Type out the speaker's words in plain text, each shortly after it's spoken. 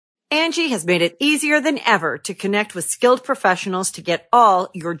Angie has made it easier than ever to connect with skilled professionals to get all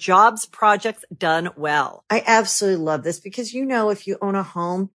your jobs projects done well. I absolutely love this because, if you own a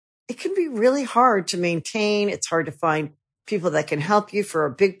home, it can be really hard to maintain. It's hard to find people that can help you for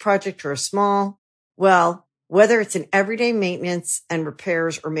a big project or a small. Well, whether it's in everyday maintenance and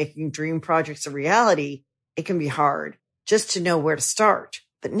repairs or making dream projects a reality, it can be hard just to know where to start.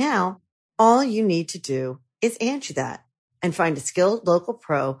 But now all you need to do is Angie that and find a skilled local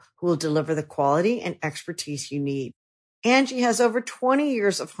pro who will deliver the quality and expertise you need. Angie has over 20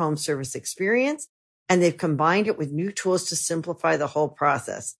 years of home service experience, and they've combined it with new tools to simplify the whole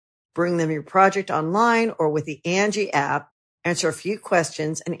process. Bring them your project online or with the Angie app, answer a few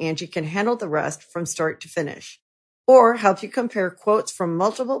questions, and Angie can handle the rest from start to finish. Or help you compare quotes from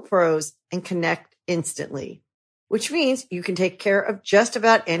multiple pros and connect instantly, which means you can take care of just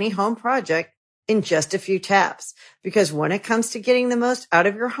about any home project in just a few taps. Because when it comes to getting the most out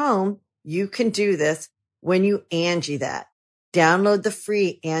of your home, you can do this when you Angie that. Download the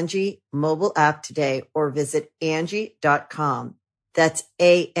free Angie mobile app today or visit Angie.com. That's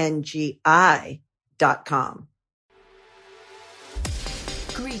ANGI.com.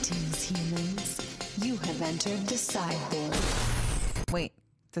 Greetings, humans. You have entered the sideboard. Wait,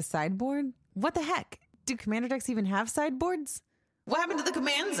 the sideboard? What the heck? Do commander decks even have sideboards? What happened to the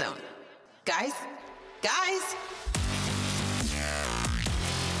command zone? Guys?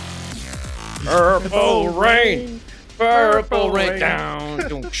 Purple rain down.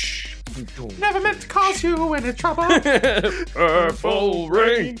 Never meant to cause you any trouble. Purple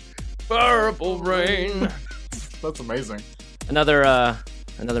rain. That's amazing. Another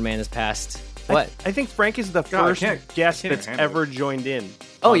man has passed. What? I think Frank is the first guest that's ever joined in.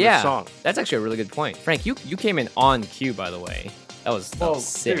 Oh on yeah, the song. That's actually a really good point. Frank, you came in on cue, by the way. That was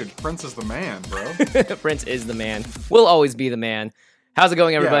sick. Dude, Prince is the man, bro. Prince is the man. Will always be the man. How's it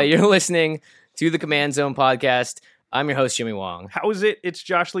going, everybody? Yeah. You're listening to the Command Zone podcast. I'm your host, Jimmy Wong. How is it? It's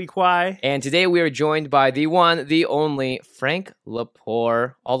Josh Lee Kwai. And today we are joined by the one, the only, Frank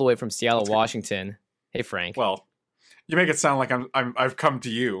Lepore, all the way from Seattle, Washington. Hey, Frank. Well, you make it sound like I've come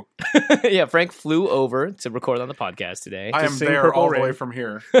to you. Yeah, Frank flew over to record on the podcast today. I am there all the way from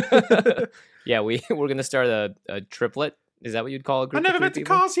here. Yeah, we're going to start a triplet. Is that what you'd call a group? I never meant to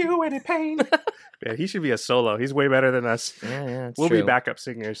cause you any pain. Yeah, he should be a solo. He's way better than us. Yeah, we'll be backup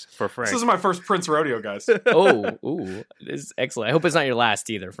singers for Frank. This is my first Prince rodeo, guys. Ooh, this is excellent. I hope it's not your last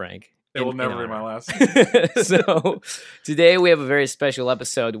either, Frank. It will never be my last. So today we have a very special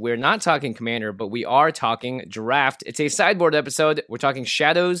episode. We're not talking Commander, but we are talking Draft. It's a sideboard episode. We're talking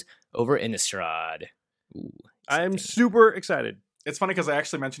Shadows Over Innistrad. Ooh, I'm super excited. It's funny because I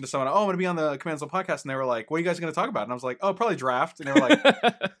actually mentioned to someone, I'm going to be on the Command Zone podcast, and they were like, what are you guys going to talk about? And I was like, oh, probably Draft. And they were like,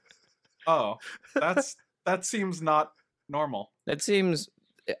 oh, that seems not normal. That seems...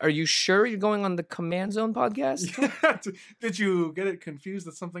 Are you sure you're going on the Command Zone podcast? Yeah. Did you get it confused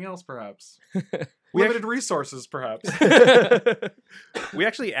with something else, perhaps? Limited resources, perhaps. We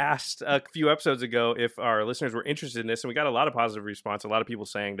actually asked a few episodes ago if our listeners were interested in this, and we got a lot of positive response, a lot of people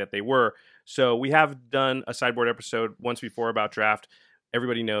saying that they were. So we have done a sideboard episode once before about Draft.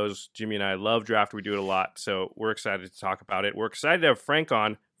 Everybody knows Jimmy and I love Draft. We do it a lot, so we're excited to talk about it. We're excited to have Frank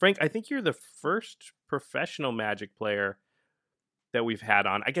on. Frank, I think you're the first professional Magic player that we've had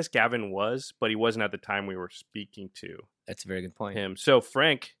on. I guess Gavin was, but he wasn't at the time we were speaking to. That's a very good point. Him. So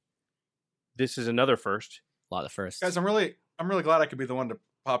Frank, this is another first. A lot of firsts. Guys, I'm really glad I could be the one to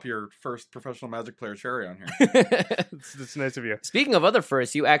pop your first professional Magic player cherry on here. It's nice of you. Speaking of other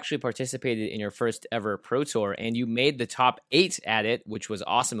firsts, you actually participated in your first ever Pro Tour, and you made the top 8 at it, which was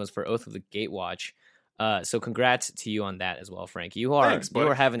awesome. It was for Oath of the Gatewatch. So congrats to you on that as well, Frank. You are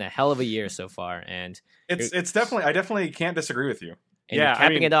having a hell of a year so far, and it's definitely, I definitely can't disagree with you. And you're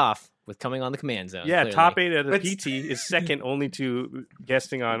capping it off with coming on the Command Zone. Yeah, clearly. top 8 at a PT is second only to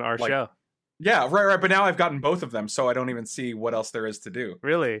guesting on our show. Yeah, right. But now I've gotten both of them, so I don't even see what else there is to do.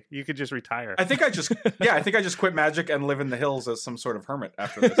 Really? You could just retire. I think I just quit Magic and live in the hills as some sort of hermit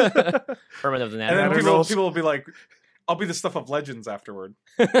after this. Hermit of the And Nether. then people will be like, I'll be the stuff of legends afterward.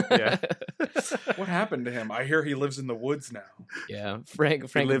 Yeah. What happened to him? I hear he lives in the woods now. Yeah,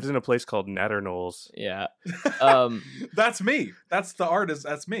 Frank He lives in a place called Natternolls. Yeah. That's me. That's the artist.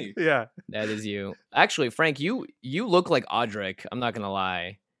 That's me. Yeah. That is you. Actually, Frank, you look like Audric. I'm not going to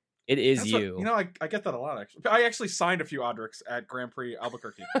lie. It is you. I get that a lot, actually. I actually signed a few Audrics at Grand Prix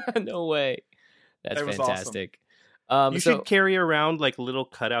Albuquerque. No way. That's fantastic. Awesome. You should carry around like little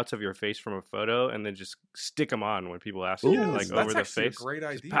cutouts of your face from a photo and then just stick them on when people ask you, like over the face. A great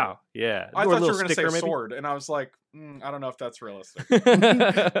idea. Just pow. Yeah. I Or a thought you little were going to say sticker, maybe? sword, and I was like, I don't know if that's realistic.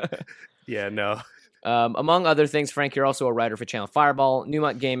 Yeah, no. Among other things, Frank, you're also a writer for Channel Fireball,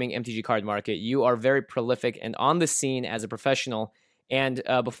 Newmont Gaming, MTG Card Market. You are very prolific and on the scene as a professional. And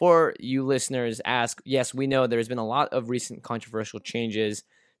before you listeners ask, yes, we know there's been a lot of recent controversial changes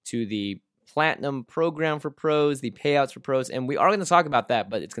to the Platinum program for pros, the payouts for pros, and we are going to talk about that,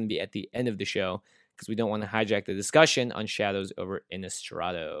 but it's going to be at the end of the show because we don't want to hijack the discussion on Shadows over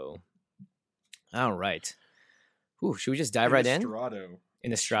Innistrad. All right. Ooh, should we just dive right in?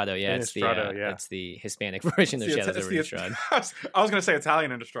 Innistrad, yeah. It's the Hispanic version of Shadows over Innistrad. I was going to say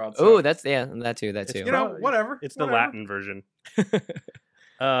Italian Innistrad. So. Oh, that too. You know, whatever. It's the Latin version.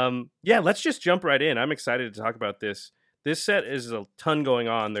 Let's just jump right in. I'm excited to talk about this. This set is a ton going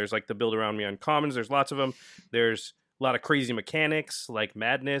on. There's like the build around me on commons. There's lots of them. There's a lot of crazy mechanics like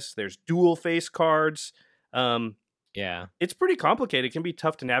madness. There's dual face cards. It's pretty complicated. It can be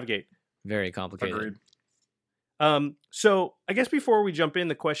tough to navigate. Very complicated. Agreed. So I guess before we jump in,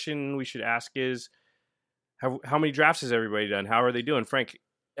 the question we should ask is, how many drafts has everybody done? How are they doing? Frank,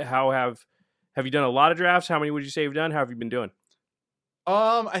 how have you done a lot of drafts? How many would you say you've done? How have you been doing?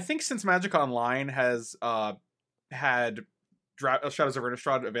 I think since Magic Online has had Shadows Over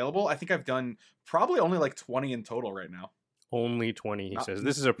Innistrad available, I think I've done probably only like 20 in total right now. Only 20, he says.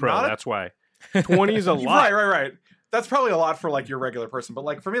 This is a pro, that's why. 20 is a lot. Right. That's probably a lot for like your regular person, but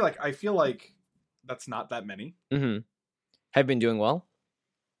like for me, like I feel like that's not that many. Mm-hmm. Have you been doing well?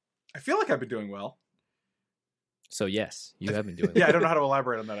 I feel like I've been doing well. So yes, you have been doing well. I don't know how to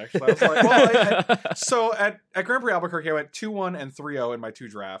elaborate on that actually. I was like, so at Grand Prix Albuquerque, I went 2-1 and 3-0 in my 2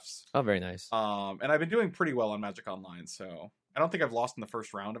 drafts. Oh, very nice. And I've been doing pretty well on Magic Online, so I don't think I've lost in the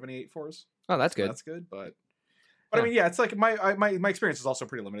first round of any 8-4s. Oh, that's good. That's good, but I mean, yeah, it's like my experience is also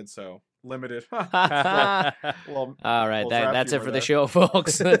pretty limited, so limited. All right, that's it for the show,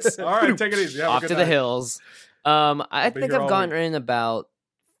 folks. All right, take it easy. Off to the hills. I think I've gotten in about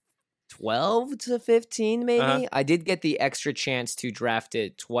 12 to 15, maybe. Uh-huh. I did get the extra chance to draft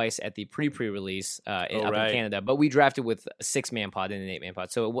it twice at the pre-release up in Canada, but we drafted with a 6-man pod and an 8-man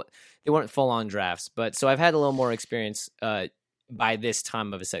pod, so they weren't full-on drafts. But so I've had a little more experience by this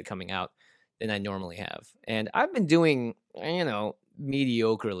time of a set coming out than I normally have, and I've been doing,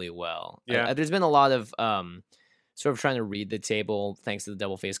 mediocrely well. Yeah, there's been a lot of sort of trying to read the table thanks to the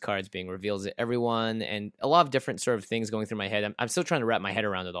double face cards being revealed to everyone, and a lot of different sort of things going through my head. I'm still trying to wrap my head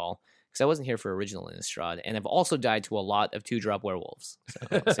around it all, because I wasn't here for original Innistrad, and I've also died to a lot of 2-drop werewolves.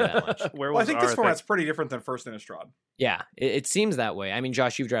 So I'll say that much. I think this format's pretty different than first Innistrad. Yeah, it seems that way. I mean,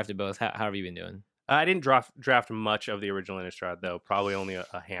 Josh, you've drafted both. How have you been doing? I didn't draft much of the original Innistrad, though. Probably only a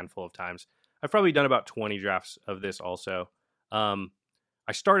handful of times. I've probably done about 20 drafts of this also. I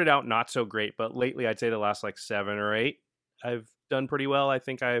started out not so great, but lately I'd say the last like 7 or 8, I've done pretty well. I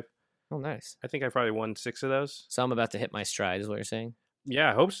think I've probably won 6 of those. So I'm about to hit my stride, is what you're saying? Yeah,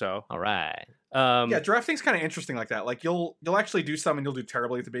 I hope so. All right. Drafting's kind of interesting like that. Like you'll actually do some and you'll do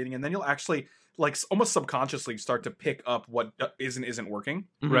terribly at the beginning, and then you'll actually like almost subconsciously start to pick up what isn't working.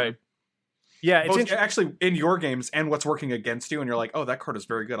 Mm-hmm. Right. Yeah, it's actually in your games and what's working against you, and you're like, oh, that card is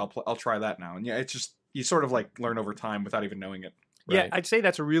very good. I'll try that now. And yeah, it's just you sort of like learn over time without even knowing it. Right? Yeah, I'd say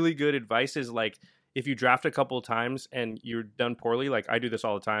that's really good advice. Is like if you draft a couple of times and you're done poorly, like I do this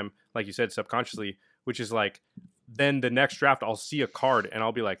all the time, like you said, subconsciously, which is like, then the next draft I'll see a card and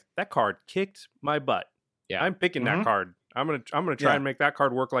I'll be like, that card kicked my butt. Yeah, I'm picking that card. I'm gonna try and make that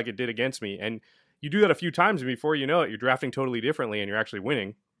card work like it did against me. And you do that a few times, and before you know it, you're drafting totally differently and you're actually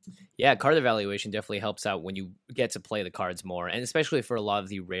winning. Yeah, card evaluation definitely helps out when you get to play the cards more, and especially for a lot of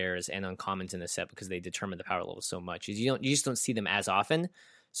the rares and uncommons in the set, because they determine the power level so much. You just don't see them as often.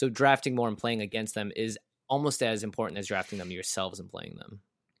 So drafting more and playing against them is almost as important as drafting them yourselves and playing them.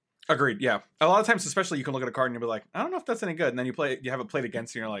 Agreed. Yeah, a lot of times, especially, you can look at a card and you'll be like, I don't know if that's any good, and then you have it played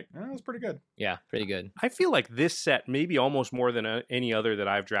against you, and you're like, that's pretty good. Yeah, pretty good. I feel like this set, maybe almost more than any other that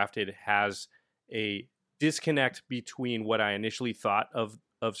I've drafted, has a disconnect between what I initially thought of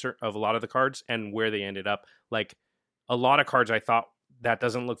a lot of the cards and where they ended up. Like a lot of cards I thought that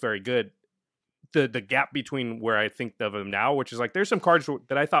doesn't look very good. The gap between where I think of them now, which is like there's some cards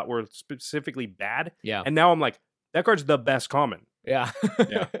that I thought were specifically bad. Yeah. And now I'm like, that card's the best common. Yeah.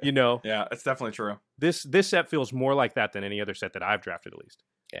 Yeah. Yeah, it's definitely true. This set feels more like that than any other set that I've drafted, at least.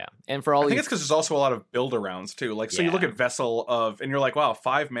 Yeah. And for all I think it's because there's also a lot of build arounds too. Like, so you look at Vessel and you're like, wow,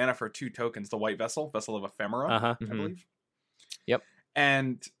 5 mana for 2 tokens, the white Vessel of Ephemera, I believe. Yep.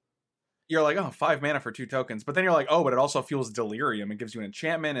 And you're like, 5 mana for 2 tokens. But then you're like, but it also fuels Delirium and gives you an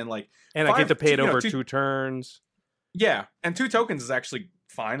enchantment and like... And I get to pay it over 2 turns. Yeah, and 2 tokens is actually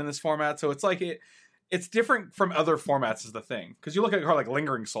fine in this format. So it's like, it's different from other formats is the thing. Because you look at a card like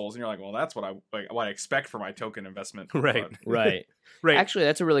Lingering Souls and you're like, well, that's what I expect for my token investment. Right. Right. Right. Actually,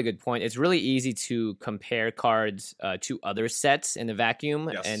 that's a really good point. It's really easy to compare cards to other sets in the vacuum.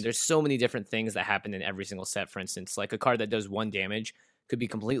 Yes. And there's so many different things that happen in every single set. For instance, like a card that does 1 damage could be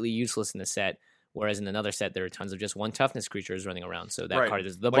completely useless in the set. Whereas in another set, there are tons of just 1 toughness creatures running around. So that card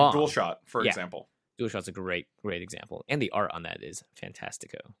is the bomb. Like Dual Shot, for example. Dual Shot's a great example. And the art on that is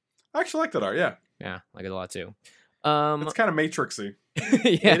fantastico. I actually like that art, yeah. Yeah, I like it a lot too. It's kind of Matrixy.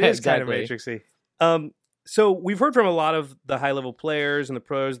 Yeah, it is exactly. kind of Matrixy. So we've heard from a lot of the high-level players and the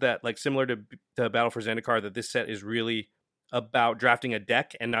pros that, like, similar to Battle for Zendikar, that this set is really about drafting a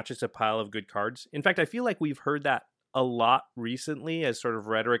deck and not just a pile of good cards. In fact, I feel like we've heard that a lot recently as sort of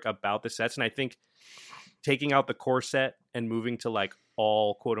rhetoric about the sets, and I think taking out the core set and moving to, like,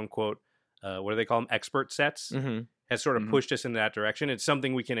 all quote-unquote, what do they call them, expert sets, has sort of pushed us in that direction. It's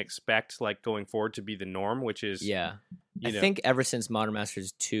something we can expect, like, going forward to be the norm, which is... Yeah. I think ever since Modern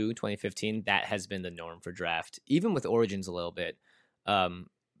Masters 2, 2015, that has been the norm for draft. Even with Origins a little bit.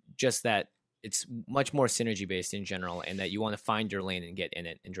 Just that it's much more synergy-based in general, and that you want to find your lane and get in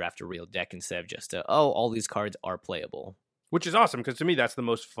it and draft a real deck instead of just, all these cards are playable. Which is awesome, because to me, that's the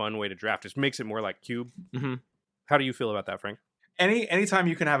most fun way to draft. It makes it more like Cube. Mm-hmm. How do you feel about that, Frank? Anytime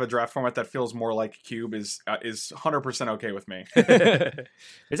you can have a draft format that feels more like Cube is 100% okay with me.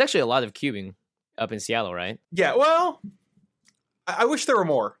 There's actually a lot of cubing up in Seattle, right? Yeah, well, I wish there were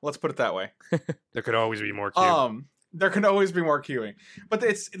more. Let's put it that way. There could always be more cube. There can always be more queuing, but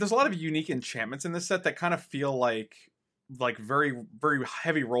there's a lot of unique enchantments in this set that kind of feel like very, very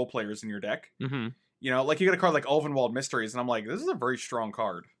heavy role players in your deck. Mm-hmm. You know, like you get a card like Ulvenwald Mysteries, and I'm like, this is a very strong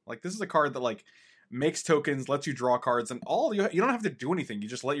card. Like, this is a card that, like, makes tokens, lets you draw cards, and you don't have to do anything. You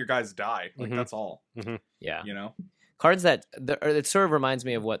just let your guys die. Like, that's all. Mm-hmm. Yeah. You know? Cards that it sort of reminds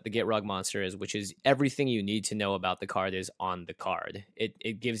me of what the Gitrog monster is, which is everything you need to know about the card is on the card.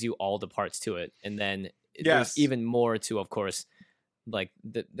 It gives you all the parts to it, and then there's even more to, of course, like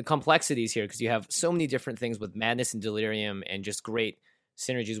the complexities here, because you have so many different things with Madness and Delirium, and just great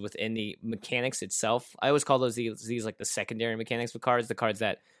synergies within the mechanics itself. I always call these like the secondary mechanics with cards, the cards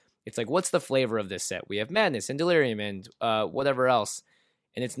that it's like, what's the flavor of this set? We have Madness and Delirium and whatever else,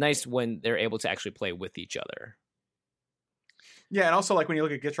 and it's nice when they're able to actually play with each other. Yeah, and also, like, when you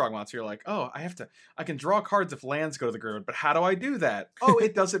look at Gitrog Monster, you're like, oh, I can draw cards if lands go to the graveyard, but how do I do that? Oh,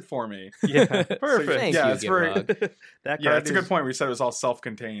 it does it for me. Yeah, perfect. Thank you, it's very... Gitrog. It's a good point. We said it was all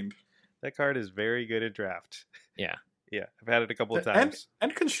self-contained. That card is very good at draft. Yeah. Yeah, I've had it a couple of times.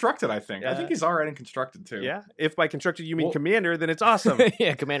 And constructed, I think. I think he's already in constructed, too. Yeah, if by constructed you mean Commander, then it's awesome.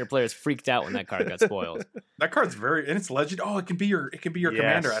 Yeah, Commander players freaked out when that card got spoiled. That card's and it's legend. Oh, it can be your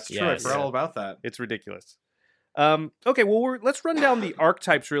Commander. That's true. I forgot all about that. It's ridiculous. Okay, well, let's run down the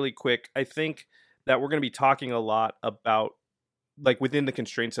archetypes really quick. I think that we're going to be talking a lot about, like, within the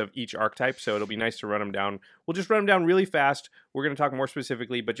constraints of each archetype, so it'll be nice to run them down. We'll just run them down really fast. We're going to talk more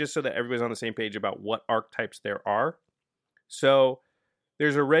specifically, but just so that everybody's on the same page about what archetypes there are. So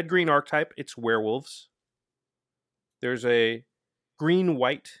there's a red-green archetype. It's werewolves. There's a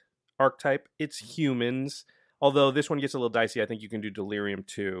green-white archetype. It's humans. Although this one gets a little dicey. I think you can do delirium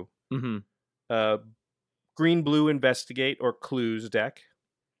too. Mm-hmm. Green-blue investigate or clues deck.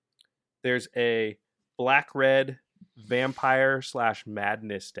 There's a black-red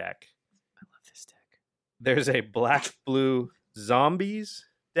vampire/madness deck. I love this deck. There's a black-blue zombies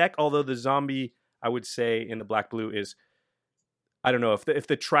deck. Although the zombie, I would say, in the black-blue is... I don't know, if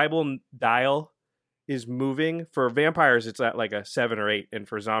the tribal dial is moving, for vampires it's at like a 7 or 8, and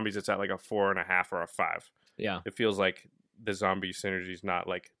for zombies it's at like a 4.5 or a 5. Yeah. It feels like the zombie synergy is not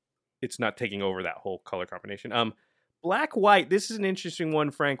like, it's not taking over that whole color combination. Black-white, this is an interesting one,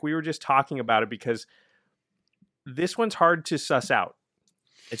 Frank. We were just talking about it because this one's hard to suss out.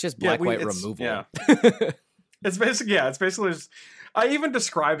 It's just black-white removal. Yeah. It's basically just, I even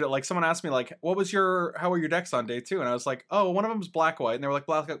described it, like, someone asked me, like, how were your decks on day 2? And I was like, oh, one of them was black-white. And they were like,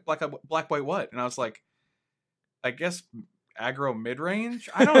 black-white what? And I was like, I guess aggro mid-range?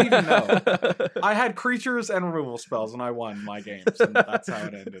 I don't even know. I had creatures and removal spells, and I won my games, and that's how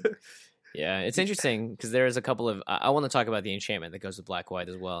it ended. Yeah, it's interesting, because there's a couple of... I want to talk about the enchantment that goes with black-white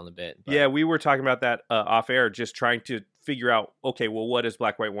as well in a bit. But... Yeah, we were talking about that off-air, just trying to figure out, okay, well, what does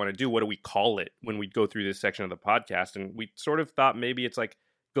black-white want to do? What do we call it when we go through this section of the podcast? And we sort of thought maybe it's like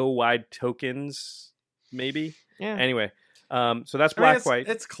go wide tokens, maybe? Yeah. Anyway, so that's black-white.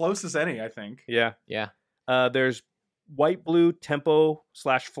 It's close as any, I think. Yeah. Yeah. There's white-blue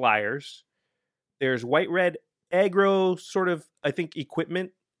tempo/flyers. There's white-red aggro, sort of, I think,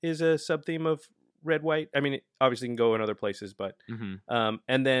 equipment is a sub-theme of red white. I mean, it obviously can go in other places, but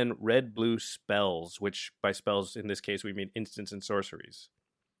and then red blue spells, which by spells in this case we mean instants and sorceries.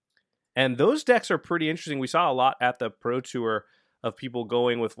 And those decks are pretty interesting. We saw a lot at the Pro Tour of people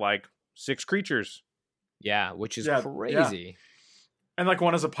going with like 6 creatures. Yeah, which is crazy. Yeah. And like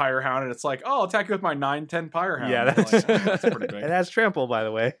one is a Pyre Hound, and it's like, oh, I'll attack you with my 9/10 Pyre Hound. Yeah, that's, like, that's pretty big. It has trample, by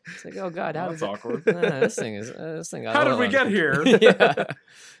the way. It's like, oh god, how that's awkward. This thing. How did we get here? Yeah.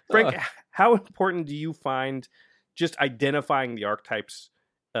 Frank, how important do you find just identifying the archetypes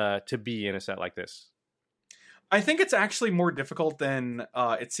to be in a set like this? I think it's actually more difficult than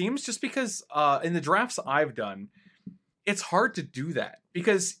it seems, just because in the drafts I've done, it's hard to do that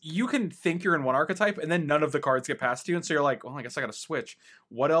because you can think you're in one archetype and then none of the cards get past you. And so you're like, well, I guess I got to switch.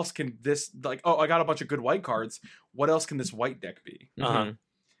 What else can this, like, oh, I got a bunch of good white cards. What else can this white deck be?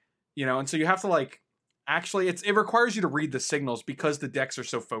 You know, and so you have to like, actually, it requires you to read the signals because the decks are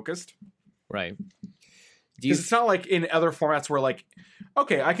so focused. Right. Because it's not like in other formats where like,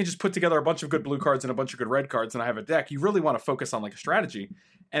 okay, I can just put together a bunch of good blue cards and a bunch of good red cards and I have a deck. You really want to focus on like a strategy.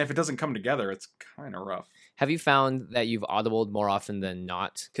 And if it doesn't come together, it's kind of rough. Have you found that you've audibled more often than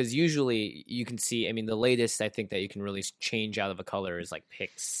not? Because usually you can see, I mean, the latest I think that you can really change out of a color is like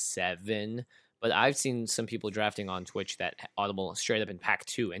pick 7. But I've seen some people drafting on Twitch that audible straight up in pack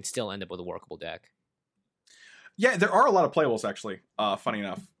 2 and still end up with a workable deck. Yeah, there are a lot of playables actually, funny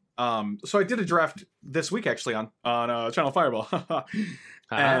enough. So I did a draft this week actually on Channel Fireball.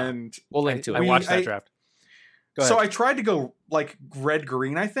 And we'll link to it. I watched that draft. Go ahead. So I tried to go like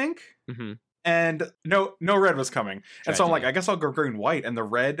red-green, I think. And no red was coming. And so I'm like, I guess I'll go green-white. And the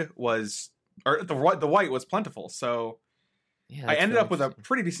red was, or the white was plentiful. So I ended up with a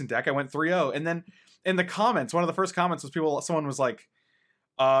pretty decent deck. I went 3-0. And then in the comments, one of the first comments was someone was like,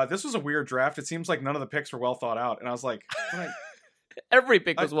 this was a weird draft. It seems like none of the picks were well thought out. And I was like, every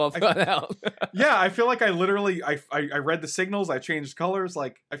pick was well thought out. Yeah, I feel like I literally, I read the signals, I changed colors.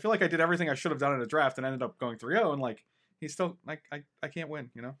 Like, I feel like I did everything I should have done in a draft and ended up going 3-0. And like, he's still, like, I can't win,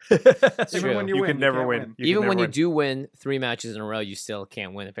 you know? Even when you can never win. Even when you do win 3 matches in a row, you still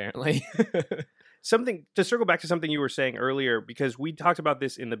can't win, apparently. Something to circle back to something you were saying earlier, because we talked about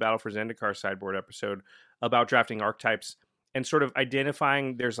this in the Battle for Zendikar sideboard episode about drafting archetypes and sort of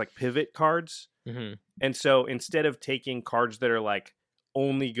identifying there's like pivot cards. And so instead of taking cards that are like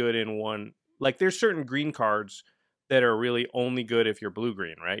only good in one, like there's certain green cards that are really only good if you're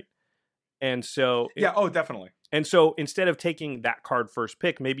blue-green, right? And so definitely. And so instead of taking that card first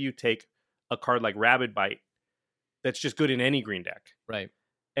pick, maybe you take a card like Rabid Bite that's just good in any green deck. Right.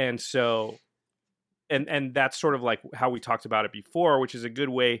 And so and that's sort of like how we talked about it before, which is a good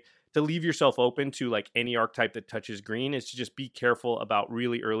way to leave yourself open to like any archetype that touches green, is to just be careful about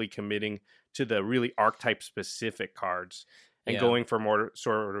really early committing to the really archetype specific cards and going for more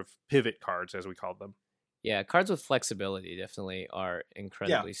sort of pivot cards, as we called them. Yeah, cards with flexibility definitely are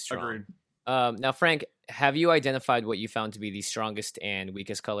incredibly strong. Agreed. Now, Frank, have you identified what you found to be the strongest and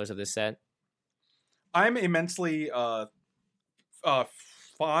weakest colors of this set? I'm immensely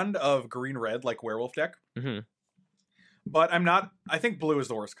fond of green-red, like Werewolf deck. But I'm not, I think blue is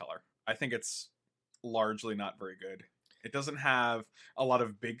the worst color. I think it's largely not very good. It doesn't have a lot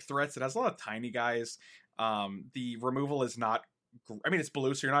of big threats. It has a lot of tiny guys. The removal is not, I mean, it's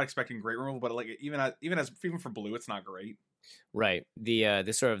blue, so you're not expecting great removal, but like even for blue, it's not great. Right.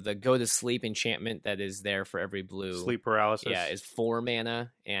 The sort of the go to sleep enchantment that is there for every blue. Sleep paralysis. Yeah, is 4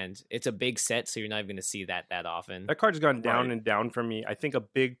 mana, and it's a big set, so you're not even going to see that often. That card's gone down and down for me. I think a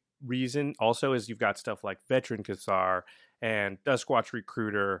big reason also is you've got stuff like Veteran Cathar and Duskwatch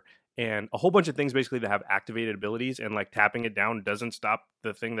Recruiter and a whole bunch of things basically that have activated abilities, and like tapping it down doesn't stop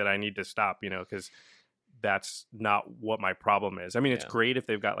the thing that I need to stop, you know, because that's not what my problem is. I mean, it's great if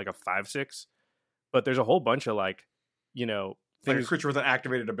they've got like a 5/6, but there's a whole bunch of like, you know, things, like a creature with an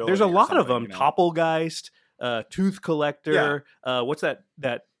activated ability. There's a lot of them. You know? Topplegeist, Tooth Collector. What's that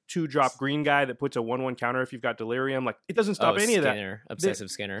 2-drop green guy that puts a 1/1 counter if you've got Delirium? Like, it doesn't stop any of that.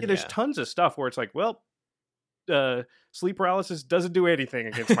 Obsessive Skinner. Yeah, there's tons of stuff where it's like, well, sleep paralysis doesn't do anything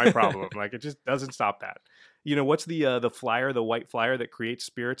against my problem. Like, it just doesn't stop that. You know, what's the flyer, the white flyer that creates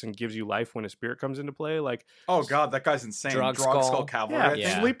spirits and gives you life when a spirit comes into play? Like, oh god, that guy's insane. Drogskull Cavalry.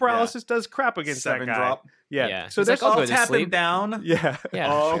 Yeah. Sleep paralysis does crap against 7 that guy. Drop. Yeah. So that's like, I'll tap him down. Yeah.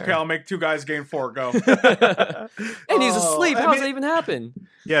 Okay, I'll make 2 guys gain 4. Go. And he's asleep. How does that even happen?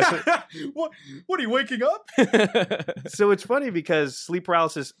 Yeah. So, what are you waking up? So it's funny because sleep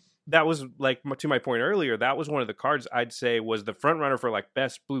paralysis, that was like, to my point earlier, that was one of the cards I'd say was the front runner for like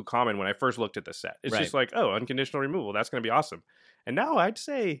best blue common when I first looked at the set. It's just like, oh, unconditional removal, that's going to be awesome. And now I'd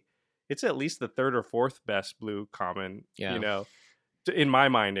say it's at least the 3rd or 4th best blue common, you know, in my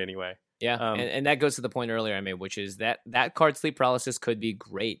mind anyway. Yeah, and that goes to the point earlier I made, which is that card sleep paralysis could be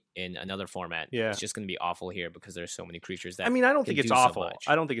great in another format. Yeah. It's just going to be awful here because there's so many creatures that. I mean, I don't think it's awful.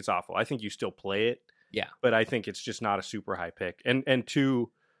 So I don't think it's awful. I think you still play it. Yeah, but I think it's just not a super high pick. And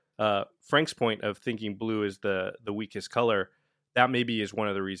to Frank's point of thinking blue is the weakest color, that maybe is one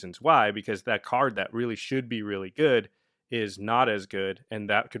of the reasons why, because that card that really should be really good is not as good, and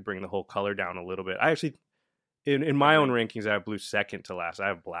that could bring the whole color down a little bit. I actually. In my own rankings, I have blue second to last. I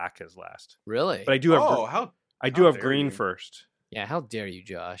have black as last. Really? But I do have I do have green first. Yeah, how dare you,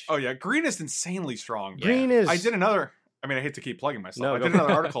 Josh? Oh yeah, green is insanely strong. Green is. I did another. I mean, I hate to keep plugging myself. I did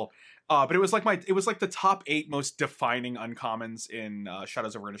another article, but it was like the top 8 most defining uncommons in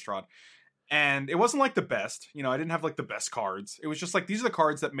Shadows Over Innistrad, and it wasn't like the best. You know, I didn't have like the best cards. It was just like these are the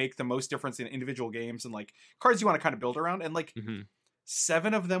cards that make the most difference in individual games and like cards you want to kind of build around, and like.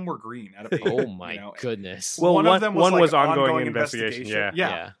 7 of them were green out of 8. Oh my goodness! Well, one of them was ongoing investigation.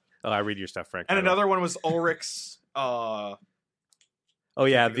 Yeah. Oh, I read your stuff, Frank. And another one was Ulrich's. Oh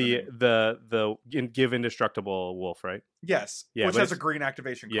yeah, the give indestructible wolf, right? Yes. Yeah, which has a green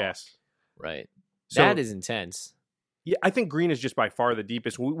activation cost. Yes. Right. That is intense. Yeah, I think green is just by far the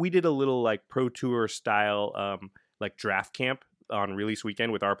deepest. We did a little like Pro Tour style like draft camp on release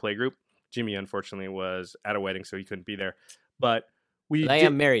weekend with our play group. Jimmy unfortunately was at a wedding, so he couldn't be there. But I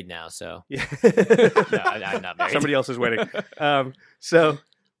am married now, so yeah. No, I'm not married. Somebody else's wedding. So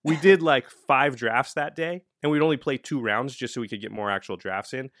we did like 5 drafts that day, and we'd only play 2 rounds just so we could get more actual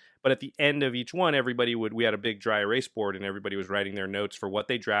drafts in. But at the end of each one, we had a big dry erase board, and everybody was writing their notes for what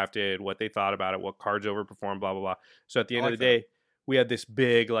they drafted, what they thought about it, what cards overperformed, blah blah blah. So at the end of the day, we had this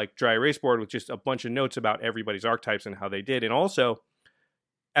big like dry erase board with just a bunch of notes about everybody's archetypes and how they did, and also.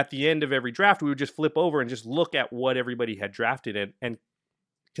 At the end of every draft, we would just flip over and just look at what everybody had drafted. And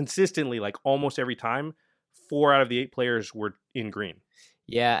consistently, like almost every time, 4 out of the 8 players were in green.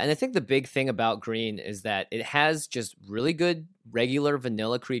 Yeah, and I think the big thing about green is that it has just really good regular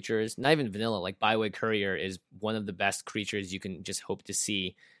vanilla creatures. Not even vanilla, like Byway Courier is one of the best creatures you can just hope to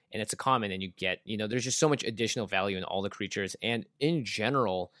see. And it's a common, and you get, there's just so much additional value in all the creatures. And in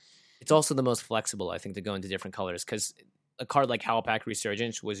general, it's also the most flexible, I think, to go into different colors because... A card like Howlpack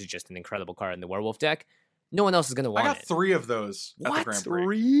Resurgence was just an incredible card in the Werewolf deck. No one else is going to want it. I got 3 of those at the Grand Prix.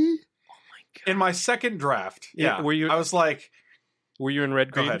 3? Oh my god! In my second draft, yeah. I was like, were you in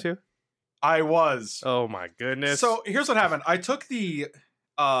red green too? I was. Oh my goodness! So here's what happened. I took the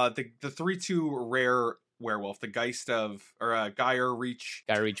 3/2 rare werewolf, the Geist of Gyre Reach.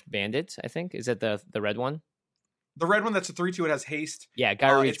 Gyre Reach Bandit, I think. Is that the red one? The red one that's a 3/2. It has haste. Yeah,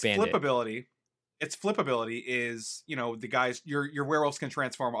 Gyre Reach Bandit. Its flip ability is, the guys, your werewolves can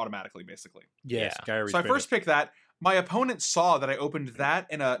transform automatically, basically. Yes, yeah. So I first picked that. My opponent saw that I opened that,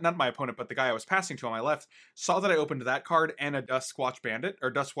 and not my opponent, but the guy I was passing to on my left, saw that I opened that card and a Duskwatch Bandit,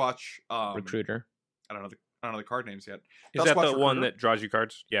 or Duskwatch... Recruiter. I don't know the card names yet. Is that the one that draws you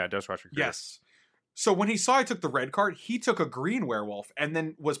cards? Yeah, Duskwatch Recruiter. Yes. So when he saw I took the red card, he took a green werewolf and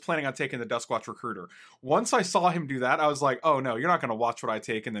then was planning on taking the Duskwatch Recruiter. Once I saw him do that, I was like, oh no, you're not going to watch what I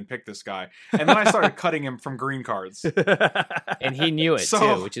take and then pick this guy. And then I started cutting him from green cards. And he knew it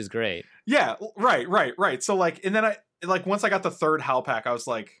too, which is great. Yeah, right. So and then once I got the third Howlpack, I was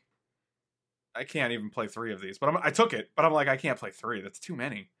like, I can't even play 3 of these. But I took it, but I'm like, I can't play 3. That's too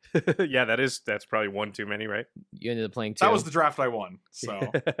many. Yeah, that's probably 1 too many, right? You ended up playing 2. That was the draft I won.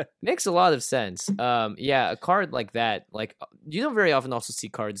 So makes a lot of sense. Yeah, a card like that, you don't very often also see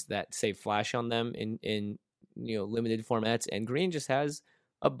cards that say flash on them in limited formats, and green just has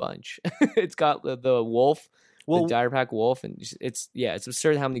a bunch. It's got the wolf, the Direpack wolf, and it's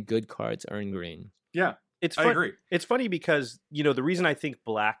absurd how many good cards are in green. Yeah, I agree. It's funny because the reason I think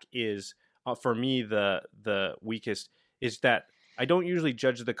black is for me the weakest is that I don't usually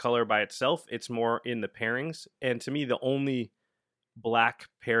judge the color by itself. It's more in the pairings. And to me, the only black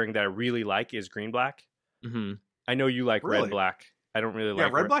pairing that I really like is green-black. Mm-hmm. I know you like red-black. I don't really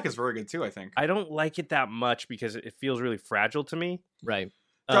like red black is very good too, I think. I don't like it that much because it feels really fragile to me. Right.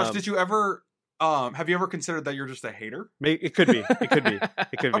 Josh, did you ever have you ever considered that you're just a hater? It could be. It could be.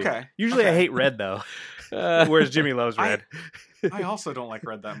 Okay. Usually I hate red though. Whereas Jimmy loves red. I also don't like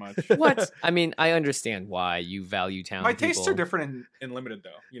red that much. What? I mean, I understand why you value town. My tastes are different in limited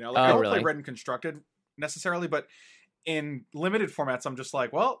though. I don't play red and constructed necessarily, but in limited formats, I'm just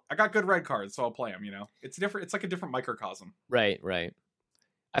like, well, I got good red cards, so I'll play them. It's different. It's like a different microcosm. Right.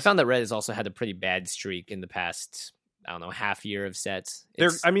 I found that red has also had a pretty bad streak in the past, I don't know, half year of sets. They're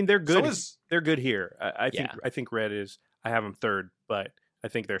good. They're good here. I think red is. I have them third, but I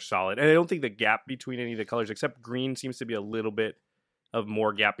think they're solid. And I don't think the gap between any of the colors, except green, seems to be a little bit of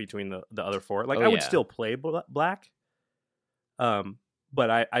more gap between the other 4. I would still play black, but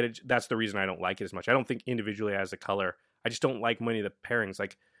I that's the reason I don't like it as much. I don't think individually as a color. I just don't like many of the pairings.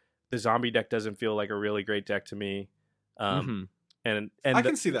 Like the zombie deck doesn't feel like a really great deck to me. And I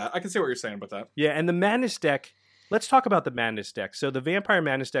can see that. I can see what you're saying about that. Yeah, and the Madness deck. Let's talk about the Madness deck. So the Vampire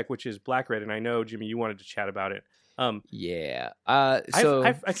Madness deck, which is black-red, and I know, Jimmy, you wanted to chat about it. So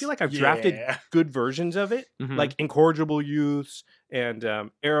I feel like I've drafted good versions of it, like Incorrigible Youths and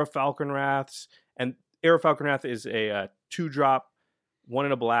Era Falconwraths. And Era Falconwrath is a 2-drop, 1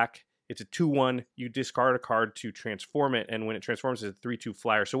 and a black. It's a 2/1. You discard a card to transform it, and when it transforms, it's a 3/2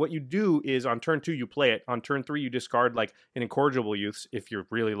 flyer. So what you do is on turn 2, you play it. On turn 3, you discard like an Incorrigible Youths if you're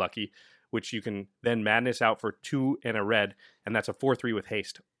really lucky, which you can then Madness out for 2 and a red, and that's a 4/3 with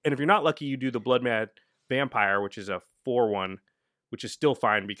haste. And if you're not lucky, you do the Blood Mad Vampire, which is a 4/1, which is still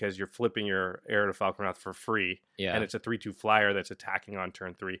fine because you're flipping your Heir to Falconwrath for free, and it's a 3/2 flyer that's attacking on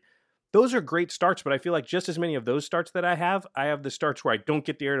turn 3. Those are great starts, but I feel like just as many of those starts that I have the starts where I don't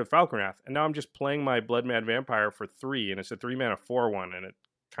get the Heir to Falconwrath, and now I'm just playing my Blood Mad Vampire for 3, and it's a 3-mana 4/1, and it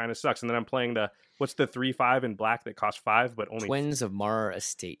kind of sucks. And then I'm playing what's the 3/5 in black that costs 5, but only Twins of Mara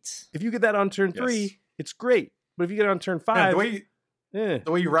Estates. If you get that on turn 3, it's great. But if you get it on turn 5,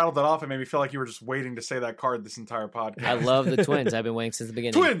 the way you rattled that off, it made me feel like you were just waiting to say that card this entire podcast. I love the Twins. I've been waiting since the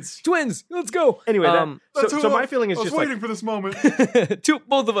beginning. Twins, let's go. Anyway, so my feeling is just waiting for this moment.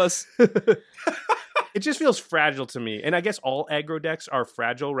 Both of us. It just feels fragile to me. And I guess all aggro decks are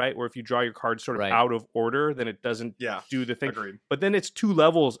fragile, right? Where if you draw your cards sort of out of order, then it doesn't do the thing. Agreed. But then it's 2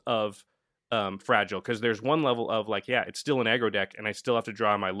 levels of fragile, because there's one level of like, it's still an aggro deck, and I still have to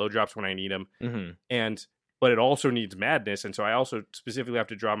draw my low drops when I need them. But it also needs Madness, and so I also specifically have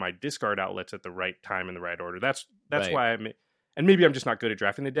to draw my discard outlets at the right time in the right order. That's why and maybe I'm just not good at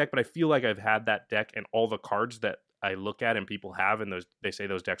drafting the deck, but I feel like I've had that deck and all the cards that I look at and people have, and they say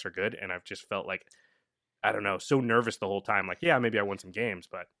those decks are good, and I've just felt like, I don't know, so nervous the whole time. Like, maybe I won some games,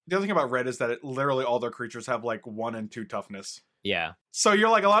 but the other thing about red is that literally all their creatures have like 1 and 2 toughness. Yeah. So you're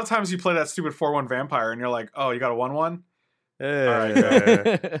like, a lot of times you play that stupid 4/1 vampire, and you're like, oh, you got a 1/1. All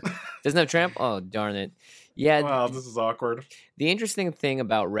right. Doesn't have tramp? Oh, darn it. Yeah. Wow, this is awkward. The interesting thing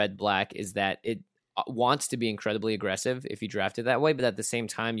about red-black is that it wants to be incredibly aggressive if you draft it that way, but at the same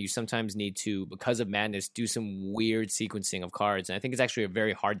time, you sometimes need to, because of Madness, do some weird sequencing of cards. And I think it's actually a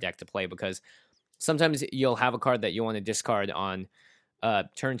very hard deck to play, because sometimes you'll have a card that you want to discard on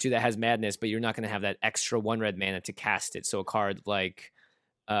turn 2 that has Madness, but you're not going to have that extra 1 red mana to cast it. So a card like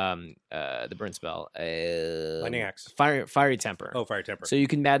the burn spell, Lightning Axe, Fiery Temper. Oh, Fiery Temper. So you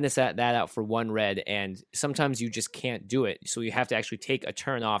can Madness that out for 1 red, and sometimes you just can't do it. So you have to actually take a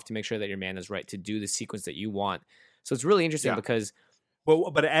turn off to make sure that your mana is right to do the sequence that you want. So it's really interesting because.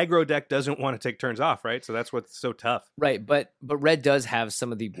 Well, but an aggro deck doesn't want to take turns off, right? So that's what's so tough. Right, but red does have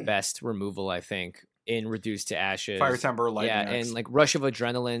some of the best removal, I think, in Reduced to Ashes. Fire Temper, Lightning Axe. And like Rush of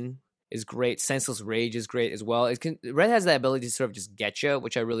Adrenaline is great. Senseless Rage is great as well. Red has that ability to sort of just get you,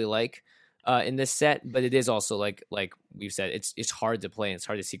 which I really like in this set. But it is also like we've said, it's hard to play and it's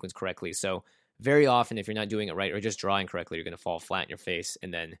hard to sequence correctly. So very often, if you're not doing it right or just drawing correctly, you're going to fall flat in your face,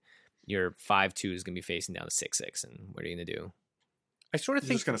 and then your 5/2 is going to be facing down to 6/6. And what are you going to do? I sort of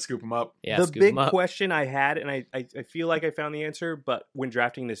think just going to scoop them up. Yeah, the big question I had, and I feel like I found the answer, but when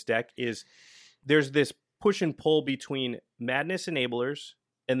drafting this deck is there's this push and pull between Madness enablers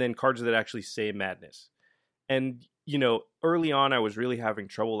and then cards that actually say Madness. And, early on I was really having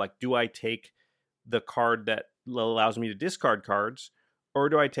trouble. Like, do I take the card that allows me to discard cards, or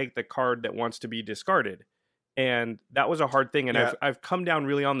do I take the card that wants to be discarded? And that was a hard thing. And I've come down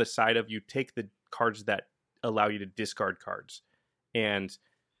really on the side of you take the cards that allow you to discard cards. And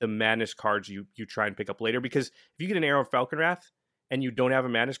the Madness cards you try and pick up later. Because if you get an Arrow of Falconwrath and you don't have a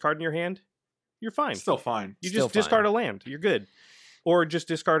Madness card in your hand, you're fine. Still fine. You just discard a land. You're good. Or just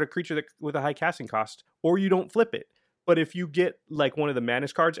discard a creature with a high casting cost. Or you don't flip it. But if you get like one of the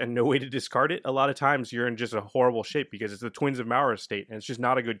Madness cards and no way to discard it, a lot of times you're in just a horrible shape because it's the Twins of Mauer Estate. And it's just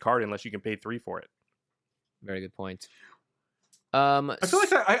not a good card unless you can pay 3 for it. Very good point. I feel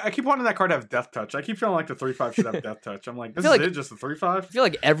like I keep wanting that card to have Death Touch. I keep feeling like the 3/5 should have Death Touch. I'm like, this is it, just the 3/5? I feel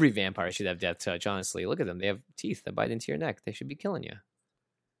like every vampire should have Death Touch, honestly. Look at them. They have teeth that bite into your neck. They should be killing you.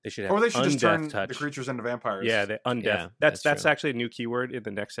 They should have Or they should just turn touch. the creatures into vampires. Yeah, the undeath. Yeah, that's true. actually a new keyword in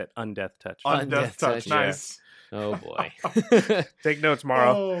the next set, undeath touch. Undeath Touch, nice. Oh boy. Take notes,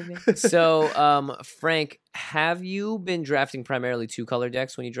 Morrow. So, Frank, have you been drafting primarily 2-color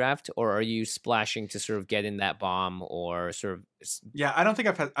decks when you draft, or are you splashing to sort of get in that bomb, or sort of? Yeah, I don't think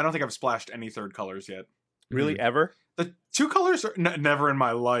I've splashed any 3rd colors yet. Really, ever? The 2 colors are never in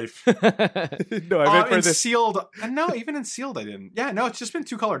my life. No, I meant for this. Sealed. No, even in sealed, I didn't. Yeah, no, it's just been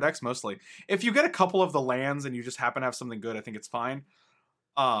 2-color decks mostly. If you get a couple of the lands and you just happen to have something good, I think it's fine.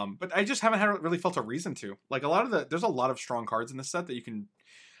 But I just haven't really felt a reason to. Like there's a lot of strong cards in this set that you can.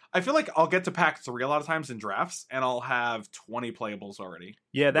 I feel like I'll get to pack 3 a lot of times in drafts, and I'll have 20 playables already.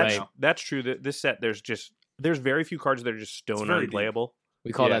 Yeah, that's true. This set, there's very few cards that are just stone unplayable.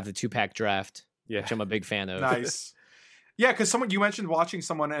 We call that the 2-pack draft, which I'm a big fan of. Nice. Yeah, because you mentioned watching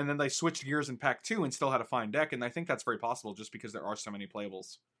someone and then they switched gears in pack 2 and still had a fine deck, and I think that's very possible just because there are so many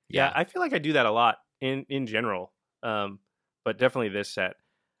playables. Yeah, I feel like I do that a lot in general, but definitely this set.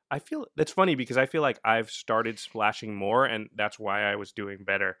 I feel that's funny because I feel like I've started splashing more, and that's why I was doing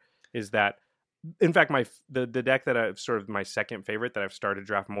better. Is that, in fact, the deck that I've sort of my second favorite that I've started to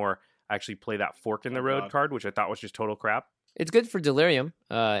draft more, I actually play that Fork in the Road card, which I thought was just total crap. It's good for Delirium.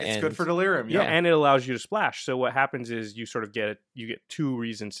 It's good for Delirium, yeah, and it allows you to splash. So what happens is you sort of get 2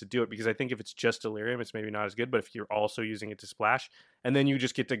 reasons to do it, because I think if it's just Delirium, it's maybe not as good. But if you're also using it to splash, and then you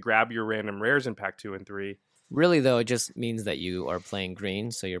just get to grab your random rares in pack 2 and 3. Really, though, it just means that you are playing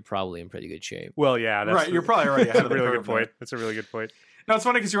green, so you're probably in pretty good shape. Well, yeah, that's right. You're probably already ahead of the really curve. Good point. That's a really good point. No, it's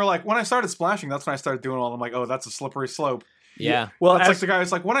funny because you were like, when I started splashing, that's when I started doing all. I'm like, oh, that's a slippery slope. Yeah. Well, that's like the guy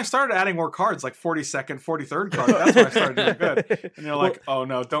who's like, when I started adding more cards, like 42nd, 43rd card, that's when I started doing good. And you're like, oh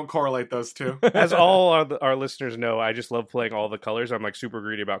no, don't correlate those two. As all our listeners know, I just love playing all the colors. I'm like super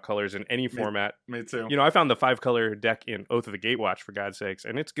greedy about colors in any format. Me too. You know, I found the 5-color deck in Oath of the Gatewatch, for God's sakes,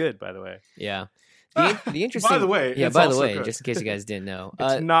 and it's good, by the way. Yeah. The interesting. By the way, good. Just in case you guys didn't know,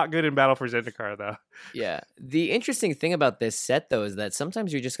 it's not good in Battle for Zendikar, though. Yeah, the interesting thing about this set, though, is that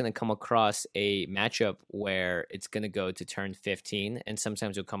sometimes you're just going to come across a matchup where it's going to go to turn 15, and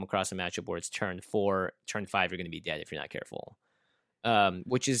sometimes you'll come across a matchup where it's turn 4, turn 5, you're going to be dead if you're not careful.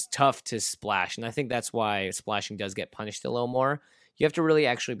 Which is tough to splash, and I think that's why splashing does get punished a little more. You have to really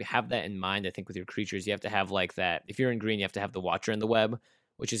actually have that in mind. I think with your creatures, you have to have like that. If you're in green, you have to have the Watcher in the Web,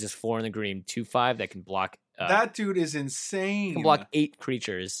 which is this 4 in the green 2/5 that can block. That dude is insane. Can block 8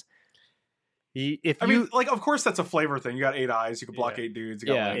 creatures. Of course that's a flavor thing. You got 8 eyes. You can block 8 dudes. You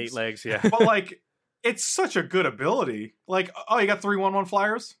got 8 legs. Yeah, but like, it's such a good ability. Like, oh, you got 3 1/1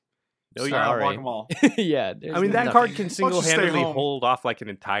 flyers. No, you I'll block them all. Yeah, that card can single-handedly hold off like an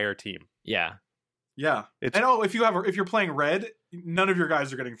entire team. Yeah. Yeah, if you're playing red, none of your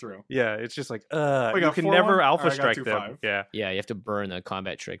guys are getting through. Yeah, it's just like you can never alpha strike them. 5. Yeah, you have to burn a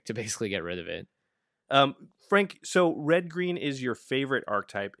combat trick to basically get rid of it. Frank, so red green is your favorite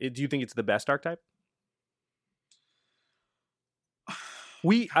archetype. Do you think it's the best archetype?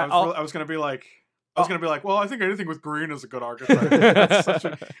 I was gonna be like, well, I think anything with green is a good archetype. That's such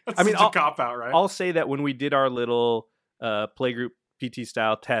a cop out, right? I'll say that when we did our little playgroup PT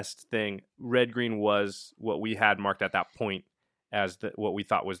style test thing, red green was what we had marked at that point as what we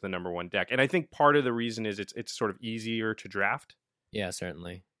thought was the number 1 deck. And I think part of the reason is it's sort of easier to draft. Yeah,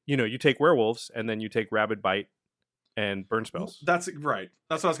 certainly. You know, you take werewolves and then you take rabid bite and burn spells. That's right.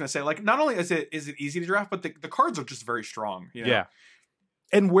 That's what I was going to say. Like, not only is it easy to draft, but the cards are just very strong. You know? Yeah.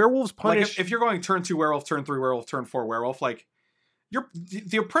 And werewolves punish. Like if you're going turn 2 werewolf, turn 3 werewolf, turn 4 werewolf, like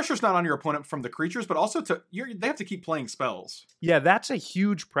the pressure's not on your opponent from the creatures, but also they have to keep playing spells. Yeah, that's a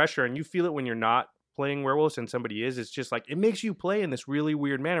huge pressure, and you feel it when you're not playing werewolves and somebody is. It's just like it makes you play in this really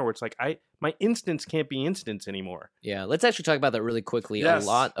weird manner where it's like my instants can't be instants anymore. Yeah, let's actually talk about that really quickly. Yes. A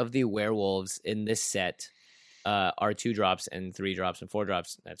lot of the werewolves in this set are 2 drops and 3 drops and 4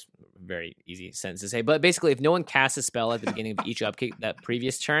 drops. That's a very easy sentence to say. But basically, if no one casts a spell at the beginning of each upkeep that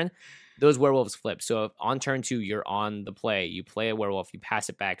previous turn, those werewolves flip. So if on turn 2, you're on the play, you play a werewolf, you pass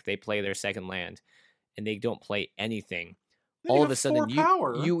it back, they play their second land, and they don't play anything. All of a sudden, you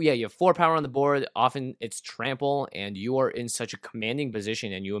have 4 power on the board. Often it's trample, and you are in such a commanding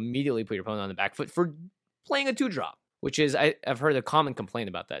position, and you immediately put your opponent on the back foot for playing a 2-drop. Which is, I've heard a common complaint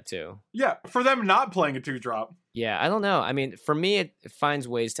about that too. Yeah, for them not playing a 2-drop. Yeah, I don't know. I mean, for me, it finds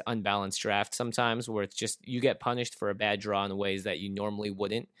ways to unbalance draft sometimes where it's just, you get punished for a bad draw in ways that you normally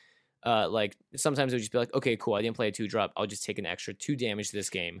wouldn't. Like, sometimes it would just be like, okay, cool, I didn't play a 2-drop. I'll just take an extra 2 damage to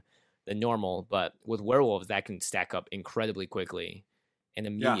this game than normal. But with werewolves, that can stack up incredibly quickly. And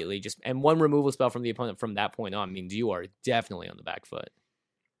immediately and 1 removal spell from the opponent from that point on means you are definitely on the back foot.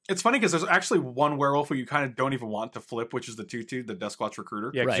 It's funny because there's actually 1 werewolf who you kind of don't even want to flip, which is the 2/2, the Duskwatch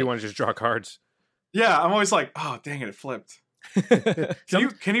Recruiter. Yeah, because you want to just draw cards. Yeah, I'm always like, oh, dang it flipped.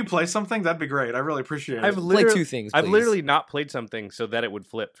 Can you play something? That'd be great. I really appreciate it. Play 2 things, please. I've literally not played something so that it would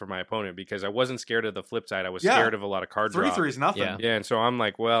flip for my opponent because I wasn't scared of the flip side. I was scared of a lot of card draw. 3/3 is nothing. Yeah, and so I'm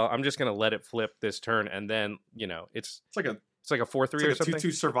like, well, I'm just going to let it flip this turn, and then, you know, it's like a 4/3 or something.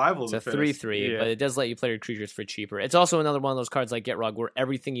 2/2 survival. It's a 3/3, but it does let you play your creatures for cheaper. It's also another one of those cards like Get Rug where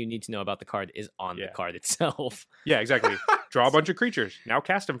everything you need to know about the card is on the card itself. Yeah, exactly. Draw a bunch of creatures. Now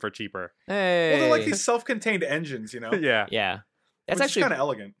cast them for cheaper. Hey. Well, they're like these self-contained engines, you know? Yeah. That's actually actually kind of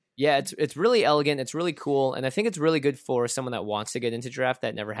elegant. Yeah, it's really elegant. It's really cool, and I think it's really good for someone that wants to get into draft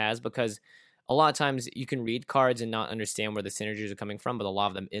that never has, because a lot of times you can read cards and not understand where the synergies are coming from, but a lot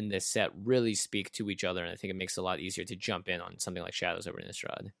of them in this set really speak to each other, and I think it makes it a lot easier to jump in on something like Shadows Over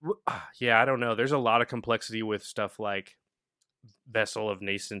Innistrad. Yeah, I don't know. There's a lot of complexity with stuff like Vessel of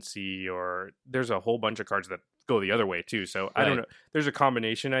Nascency, or there's a whole bunch of cards that go the other way too. So I don't know. There's a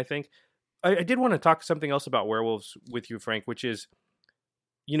combination, I think. I did want to talk something else about werewolves with you, Frank, which is,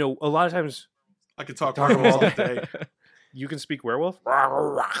 a lot of times I could talk werewolves all day. You can speak werewolf?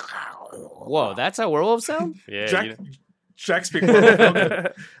 Whoa, that's how werewolves sound? Yeah. Jack speak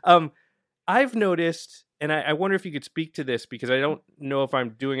werewolf. I've noticed, and I wonder if you could speak to this, because I don't know if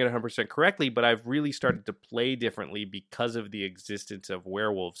I'm doing it 100% correctly, but I've really started to play differently because of the existence of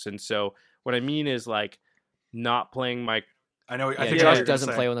werewolves. And so what I mean is, like, not playing my... I know. I think Josh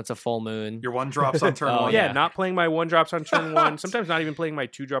doesn't play when it's a full moon. Your 1-drops on turn 1. Yeah, not playing my 1-drops on turn 1. Sometimes not even playing my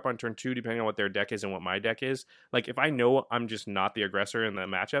 2-drop on turn 2, depending on what their deck is and what my deck is. Like, if I know I'm just not the aggressor in the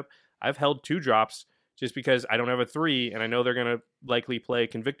matchup, I've held 2-drops just because I don't have a 3, and I know they're going to likely play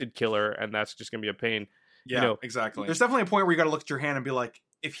Convicted Killer, and that's just going to be a pain. Yeah, exactly. There's definitely a point where you got to look at your hand and be like,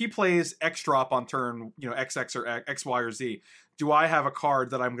 if he plays X drop on turn, XX or X, Y, or Z, do I have a card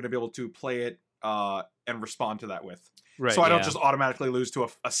that I'm going to be able to play it and respond to that with? Right, so I don't just automatically lose to a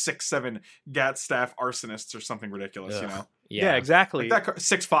 6/7 Gat Staff Arsonists or something ridiculous, Yeah, exactly. Like that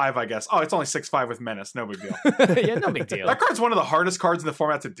 6/5, I guess. Oh, it's only 6/5 with Menace. No big deal. Yeah, no big deal. That card's one of the hardest cards in the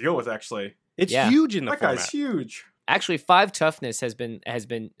format to deal with, actually. It's huge in the format. That guy's huge. Actually, 5 toughness has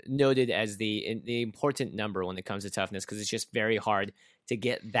been noted as the important number when it comes to toughness, because it's just very hard to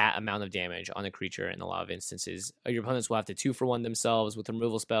get that amount of damage on a creature in a lot of instances. Your opponents will have to 2-for-1 themselves with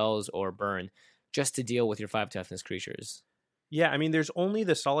removal spells or burn just to deal with your 5 toughness creatures. Yeah, I mean, there's only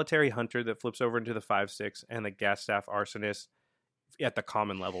the Solitary Hunter that flips over into the 5/6 and the Gas Staff Arsonist at the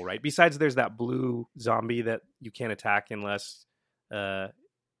common level, right? Besides, there's that blue zombie that you can't attack unless...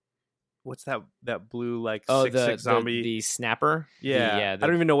 what's that blue, like, 6/6 zombie? The Snapper? Yeah. I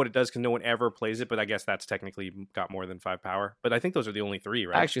don't even know what it does because no one ever plays it, but I guess that's technically got more than 5 power. But I think those are the only 3,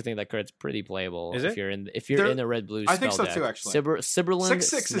 right? I actually think that card's pretty playable. Is if it? you're in a red-blue spell I think so deck. too, actually. Cyberland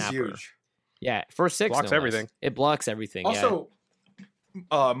 6/6 Snapper. is huge. Yeah, for 6 Blocks everything. It blocks everything. Also,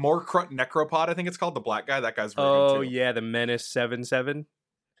 Necropod, I think it's called, the black guy. That guy's very good too. Oh yeah, the Menace 7/7.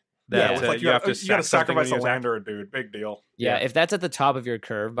 That, you have to sacrifice a land land or a dude. Big deal. Yeah, if that's at the top of your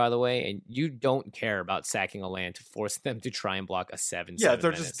curve, by the way, and you don't care about sacking a land to force them to try and block a 7/7. Yeah,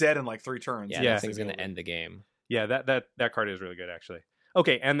 they're just dead in like 3 turns. Yeah, that thing's going to end the game. Yeah, that card is really good, actually.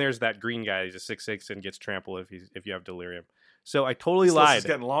 Okay, and there's that green guy. He's a 6/6 and gets trample if you have Delirium. So I totally lied. It's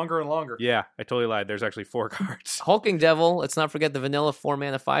getting longer and longer. Yeah, I totally lied. There's actually 4 cards. Hulking Devil. Let's not forget the vanilla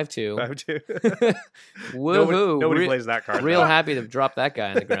 4-mana 5/2. 5/2. Woohoo! Nobody plays that card. Real happy to drop that guy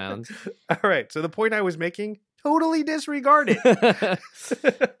on the ground. All right. So the point I was making, totally disregard it.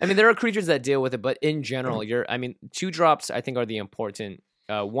 I mean, there are creatures that deal with it, but in general, 2-drops I think are the important.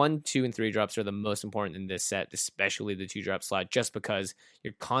 1, 2, and 3 drops are the most important in this set, especially the 2-drop slot, just because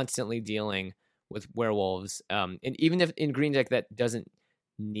you're constantly dealing with werewolves. And even if in green deck that doesn't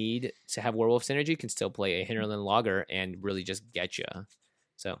need to have werewolf synergy, can still play a Hinterland Logger and really just get you.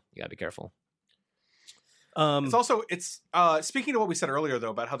 So you gotta be careful. It's speaking to what we said earlier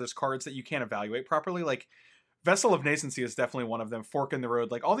though about how there's cards that you can't evaluate properly. Like Vessel of Nascency is definitely one of them. Fork in the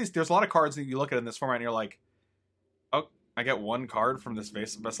Road, like all these. There's a lot of cards that you look at in this format and you're like, oh, I get 1 card from this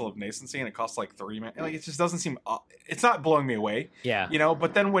Vessel of Nascency and it costs like 3 mana. Like it just doesn't seem. It's not blowing me away. Yeah,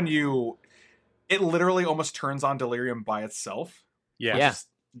 But then when it literally almost turns on Delirium by itself. Yeah.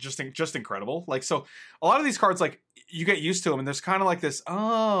 Just incredible. Like, so a lot of these cards, like, you get used to them and there's kind of like this,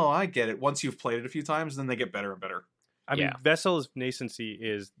 oh, I get it. Once you've played it a few times, then they get better and better. I mean, Vessel's Nascency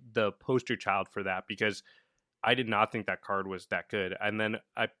is the poster child for that, because I did not think that card was that good. And then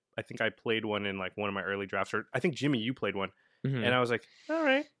I think I played one in like one of my early drafts, or I think Jimmy, you played one. Mm-hmm. And I was like, all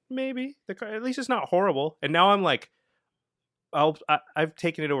right, maybe the card, at least it's not horrible. And now I'm like, I've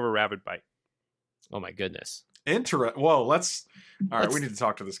taken it over Rabid Bite. Oh my goodness. Whoa, all right, we need to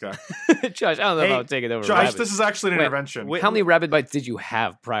talk to this guy. Josh, I don't know if I'll take it over. Josh, this is actually an intervention. How many Rabid Bites did you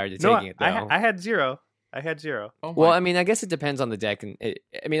have prior to taking it, though? I had 0. Oh well, I mean, I guess it depends on the deck. And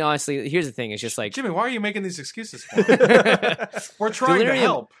honestly, here's the thing. It's just like... Jimmy, why are you making these excuses for? We're trying to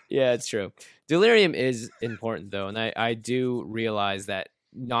help. Yeah, it's true. Delirium is important, though. And I do realize that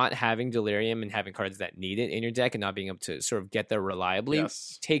not having Delirium and having cards that need it in your deck and not being able to sort of get there reliably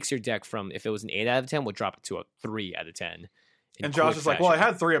takes your deck from, if it was an 8 out of 10, would drop it to a 3 out of 10. And Josh is like, well, I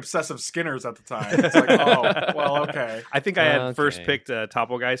had 3 Obsessive Skinners at the time. It's like, oh, well, okay. I think I had first picked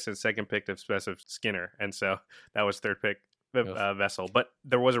Topplegeist and second picked Obsessive Skinner. And so that was third pick. vessel, but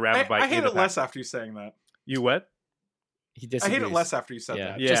there was a Rabid Bite. I hate it less after you saying that. You what? He disagrees. I hate it less after you said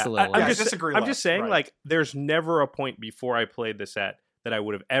that. Yeah, just a little. I disagree. I'm just saying, like, there's never a point before I played the set that I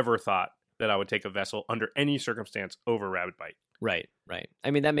would have ever thought that I would take a vessel under any circumstance over Rabid Bite. Right.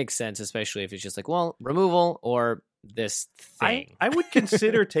 I mean, that makes sense, especially if it's just like, well, removal or this thing. I would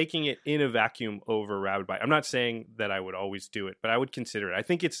consider taking it in a vacuum over Rabid Bite. I'm not saying that I would always do it, but I would consider it. I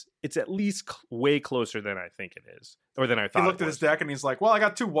think it's at least way closer than I think it is, or than I thought. He looked at his deck and he's like, "Well, I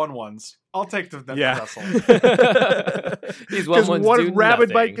got 2 1/1s. I'll take the vessel." These Because what is Rabid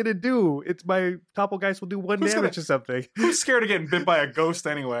nothing. Bite gonna do? It's my Topple or do 1 damage or something. Who's scared of getting bit by a ghost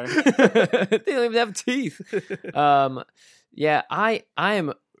anyway? They don't even have teeth. Yeah, I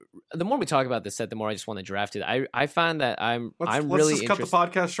am. The more we talk about this set, the more I just want to draft it. I find that I'm Let's really just cut the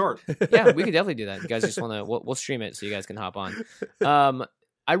interested. podcast short. Yeah, we could definitely do that. You guys just want to, we'll stream it so you guys can hop on.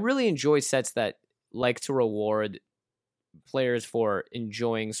 I really enjoy sets that like to reward players for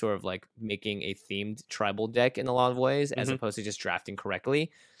enjoying sort of like making a themed tribal deck in a lot of ways, as opposed to just drafting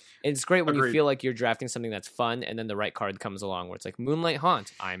correctly. And it's great when you feel like you're drafting something that's fun, and then the right card comes along where it's like Moonlight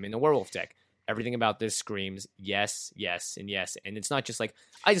Haunt. I'm in a werewolf deck. Everything about this screams yes, yes, and yes. And it's not just like,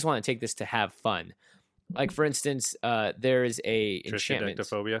 I just want to take this to have fun. Like, for instance, there is a enchantment.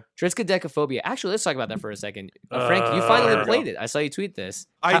 Triskaidekaphobia. Actually, let's talk about that for a second. Frank, you finally played it. I saw you tweet this.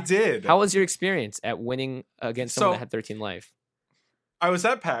 I did. How was your experience at winning against someone that had 13 life? I was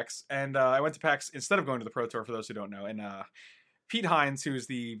at PAX, and I went to PAX instead of going to the Pro Tour, for those who don't know. And Pete Hines, who's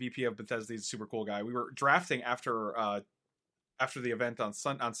the VP of Bethesda, he's a super cool guy. We were drafting after the event on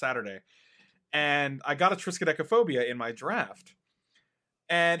Saturday. And I got a Triskaidekaphobia in my draft.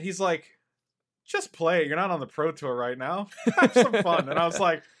 And he's like, just play. You're not on the Pro Tour right now. Have some fun. And I was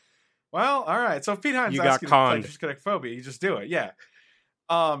like, well, all right. So if Pete Hines asks you to play Triskaidekaphobia, you just do it. Yeah.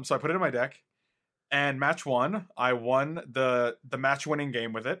 So I put it in my deck. And match 1, I won the match-winning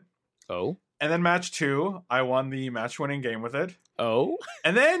game with it. Oh. And then match 2, I won the match-winning game with it. Oh.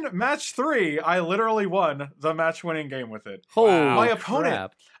 And then match 3, I literally won the match-winning game with it. Holy my opponent...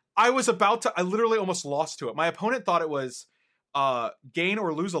 crap. I literally almost lost to it. My opponent thought it was gain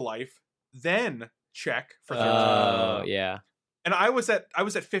or lose a life, then check for 13. Oh, yeah. And I was at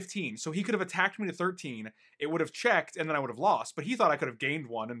 15, so he could have attacked me to 13. It would have checked, and then I would have lost. But he thought I could have gained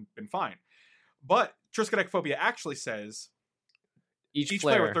 1 and been fine. But Triskaidekaphobia actually says each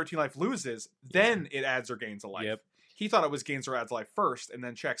player with 13 life loses, then it adds or gains a life. Yep. He thought it was gains or adds life first, and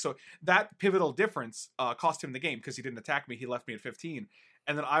then check. So that pivotal difference cost him the game because he didn't attack me. He left me at 15.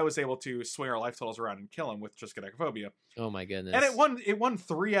 And then I was able to swing our life totals around and kill him with Triskaidekaphobia. Oh my goodness! And it won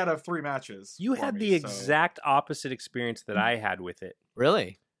 3 out of 3 matches. You had the exact opposite experience that I had with it.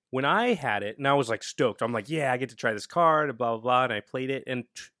 Really? When I had it, and I was like stoked. I'm like, yeah, I get to try this card, and blah blah blah. And I played it, and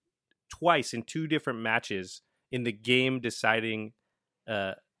twice in 2 different matches in the game deciding,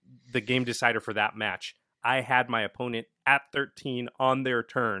 the game decider for that match, I had my opponent at 13 on their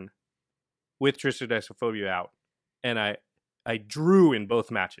turn with Triskaidekaphobia out, and I drew in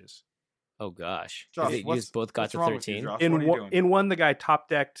both matches. Oh gosh! Josh, you just both got to 13. In one, the guy top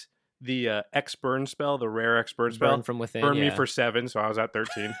decked the X burn spell, the rare X burn spell, Burn from within. burned yeah. me for 7, so I was at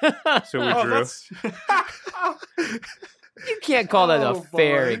 13. So we drew. You can't call that a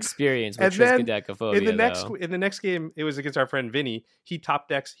fair experience with Triskaidekaphobia. In the next game, it was against our friend Vinny. He top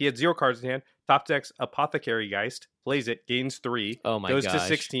decks. He had 0 cards in hand. Top decks Apothecary Geist, plays it, gains 3. Oh my goes gosh. to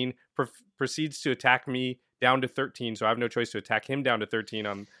 16. Proceeds to attack me down to 13. So I have no choice to attack him down to 13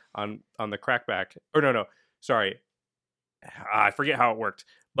 on the crackback. Or no, sorry, I forget how it worked.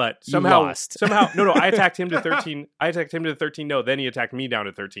 But somehow, I attacked him to 13. I attacked him to 13. No, then he attacked me down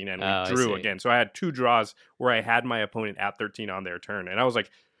to 13, and we drew again. So I had 2 draws where I had my opponent at 13 on their turn, and I was like,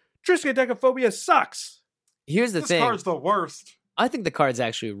 Triskaidekaphobia sucks. Here's the thing. This card's the worst. I think the card's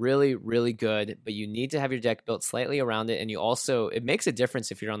actually really, really good, but you need to have your deck built slightly around it, and it makes a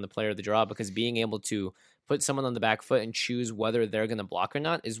difference if you're on the player of the draw, because being able to put someone on the back foot and choose whether they're going to block or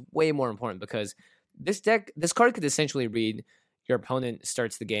not is way more important, because this card could essentially read your opponent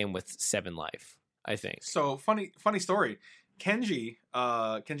starts the game with 7 life, I think. So funny story. Kenji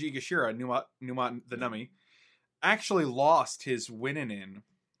Igashira, Numa the Nummy, actually lost his win-in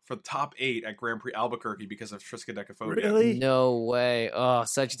for the top 8 at Grand Prix Albuquerque because of Triskaidekaphobia. Really? No way. Oh,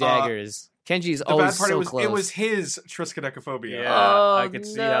 such daggers. Kenji's always so close. It was his Triskaidekaphobia. Yeah, I could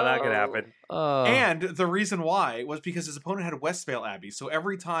see how that could happen. Oh. And the reason why was because his opponent had Westvale Abbey. So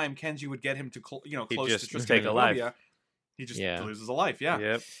every time Kenji would get him to close to Triskaidekaphobia, he just loses a life. Yeah.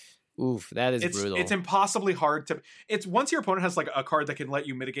 Yep. Oof, that is brutal. It's impossibly hard to. It's once your opponent has like a card that can let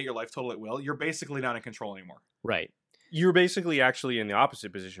you mitigate your life total at will, you're basically not in control anymore. Right. you're basically actually in the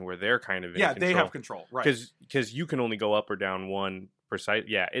opposite position where they're kind of in control. They have control, right? Because you can only go up or down one precise.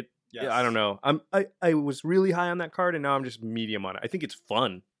 Yeah, Yes. I don't know. I was really high on that card, and now I'm just medium on it. I think it's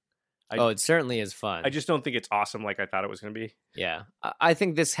fun. It certainly is fun. I just don't think it's awesome like I thought it was going to be. Yeah. I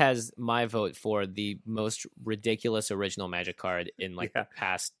think this has my vote for the most ridiculous original Magic card in the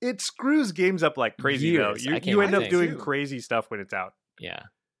past. It screws games up like crazy, years. though. You end up doing crazy stuff when it's out. Yeah.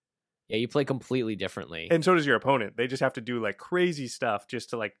 Yeah, you play completely differently. And so does your opponent. They just have to do like crazy stuff just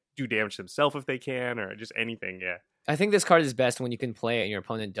to like do damage themselves if they can, or just anything. Yeah. I think this card is best when you can play it and your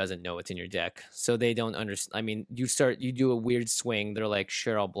opponent doesn't know it's in your deck. So they don't understand. I mean, you do a weird swing. They're like,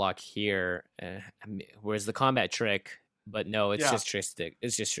 sure, I'll block here. Whereas the combat trick, but no, it's just Trisk.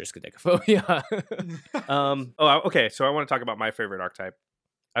 It's just Triskaidekaphobia. Okay. So I want to talk about my favorite archetype.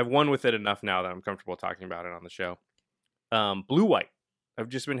 I've won with it playoff now that I'm comfortable talking about it on the show. Blue-white. I've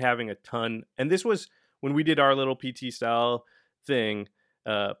just been having a ton. And this was when we did our little PT style thing,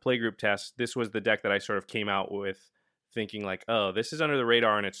 playgroup test. This was the deck that I sort of came out with thinking like, oh, this is under the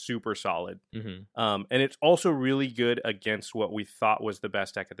radar and it's super solid. Mm-hmm. And it's also really good against what we thought was the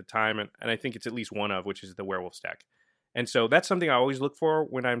best deck at the time. And I think it's at least one of, which is the Werewolves deck. And so that's something I always look for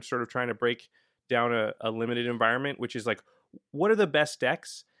when I'm sort of trying to break down a limited environment, which is like, what are the best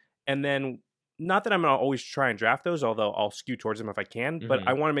decks? And then not that I'm going to always try and draft those, although I'll skew towards them if I can, but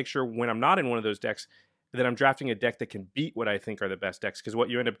I want to make sure when I'm not in one of those decks that I'm drafting a deck that can beat what I think are the best decks. Because what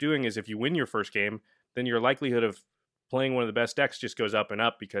you end up doing is if you win your first game, then your likelihood of playing one of the best decks just goes up and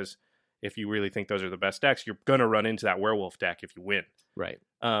up, because if you really think those are the best decks, you're going to run into that werewolf deck if you win. Right.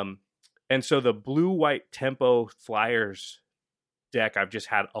 And so the blue-white tempo flyers deck I've just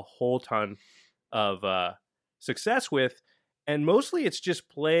had a whole ton of success with, and mostly it's just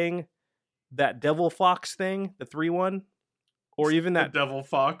playing that Devil Fox thing, the 3/1, or even that Devil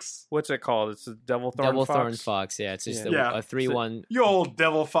Fox. What's it called? It's the Devil Thorn Fox. Yeah, it's just a 3/1. You old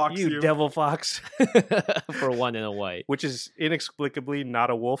Devil Fox. You Devil Fox. For 1 and a white. Which is inexplicably not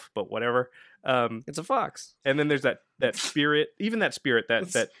a wolf, but whatever. It's a fox. And then there's that spirit, even that spirit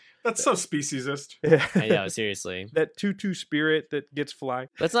that's so speciesist. Yeah, seriously. That 2/2 spirit that gets flying.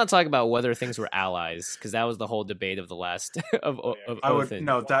 Let's not talk about whether things were allies, because that was the whole debate of the last of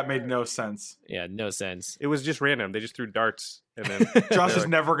No, that made no sense. Yeah, no sense. It was just random. They just threw darts, and then Josh is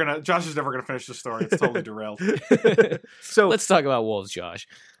never gonna finish the story. It's totally derailed. So let's talk about wolves, Josh.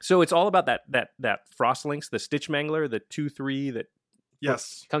 So it's all about that frost links, the Stitch Mangler, the 2/3 that.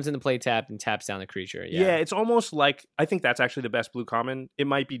 Yes. Comes into play tapped and taps down the creature. Yeah, it's almost like, I think that's actually the best blue common. It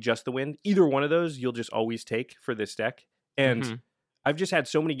might be just the wind. Either one of those you'll just always take for this deck. And I've just had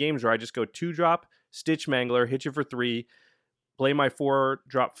so many games where I just go 2-drop, Stitch Mangler, hit you for 3, play my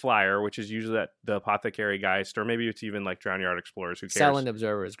 4-drop flyer, which is usually the Apothecary Geist, or maybe it's even like Drown Yard Explorers, who cares? Silent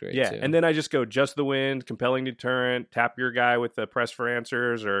Observer is great, too. And then I just go just the wind, Compelling Deterrent, tap your guy with the Press for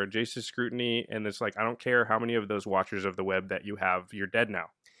Answers, or Jace's Scrutiny, and it's like, I don't care how many of those Watchers of the Web that you have, you're dead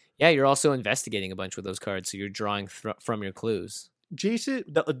now. Yeah, you're also investigating a bunch with those cards, so you're drawing from your clues. Jace,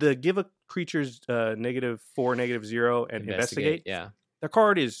 the give a creature's -4, -0, and investigate. Yeah. The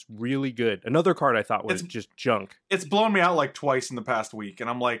card is really good. Another card I thought was just junk. It's blown me out like twice in the past week, and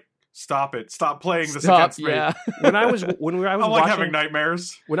I'm like, stop it. Stop playing this against me. Yeah. When I was watching, having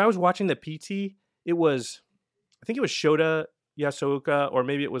nightmares. When I was watching the PT, I think it was Shota Yasuoka, or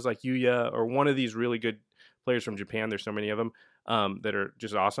maybe it was like Yuya, or one of these really good players from Japan. There's so many of them that are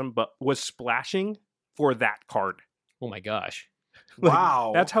just awesome, but was splashing for that card. Oh my gosh.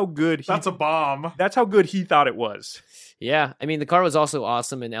 Wow. That's how good that's a bomb. That's how good he thought it was. Yeah. I mean, the card was also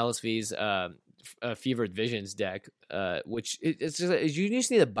awesome in LSV's Fevered Visions deck, which it's just, you just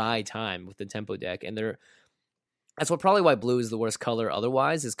need to buy time with the tempo deck. And that's probably why blue is the worst color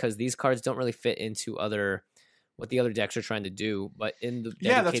otherwise, is because these cards don't really fit into what the other decks are trying to do. But in the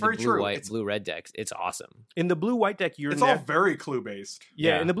dedicated blue-white, blue-red decks, it's awesome. In the blue-white deck, it's all very clue-based.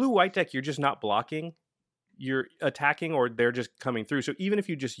 Yeah, in the blue-white deck, you're just not blocking. You're attacking, or they're just coming through. So even if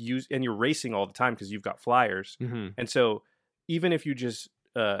you just use, and you're racing all the time because you've got flyers, and so even if you just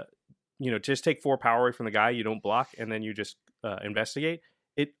just take 4 power away from the guy, you don't block, and then you just investigate.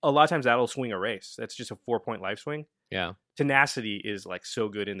 A lot of times that'll swing a race. That's just a 4-point life swing. Yeah, tenacity is like so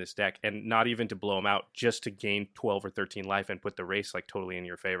good in this deck, and not even to blow them out, just to gain 12 or 13 life and put the race like totally in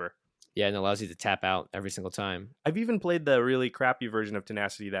your favor. Yeah, and it allows you to tap out every single time. I've even played the really crappy version of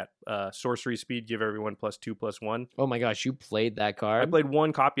Tenacity, that sorcery speed, give everyone +2/+1. Oh my gosh, you played that card? I played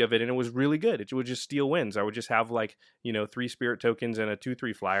one copy of it, and it was really good. It would just steal wins. I would just have 3 spirit tokens and a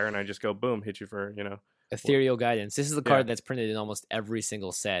 2/3 flyer, and I just go boom, hit you for Ethereal Guidance. This is the card that's printed in almost every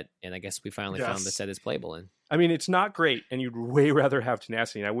single set, and I guess we finally found the set is playable in. I mean, it's not great, and you'd way rather have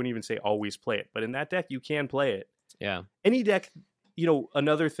Tenacity, and I wouldn't even say always play it, but in that deck, you can play it. Yeah. Any deck,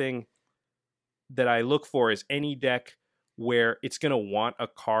 another thing that I look for is any deck where it's going to want a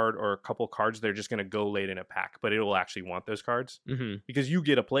card or a couple cards that are just going to go late in a pack, but it will actually want those cards because you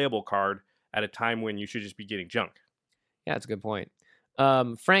get a playable card at a time when you should just be getting junk. Yeah, that's a good point.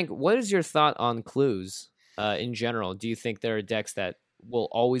 Frank, what is your thought on clues in general? Do you think there are decks that will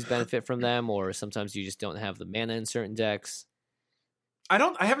always benefit from them, or sometimes you just don't have the mana in certain decks?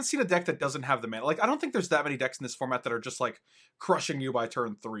 I haven't seen a deck that doesn't have the mana. Like, I don't think there's that many decks in this format that are just like crushing you by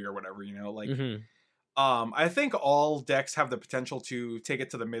turn 3 or whatever, like I think all decks have the potential to take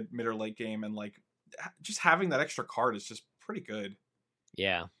it to the mid or late game, and like just having that extra card is just pretty good.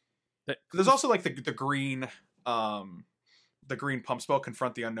 Yeah. There's also like the green pump spell,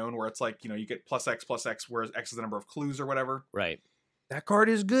 Confront the Unknown, where it's like, you get +X, whereas X is the number of clues or whatever. Right. That card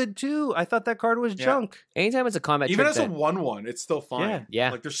is good too. I thought that card was junk. Anytime it's a combat even trick as a 1/1, it's still fine.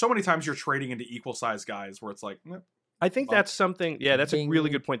 Yeah. Like, there's so many times you're trading into equal size guys where it's like, I think that's something. Yeah, that's a really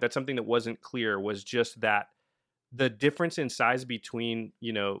good point. That's something that wasn't clear, was just that the difference in size between,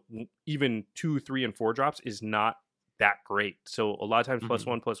 even 2, 3, and 4 drops is not that great. So a lot of times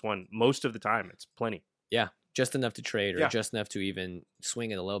 +1/+1, most of the time it's plenty. Yeah. Just enough to trade, or just enough to even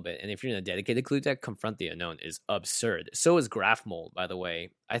swing it a little bit. And if you're in a dedicated clue deck, Confront the Unknown is absurd. So is Graph Mold, by the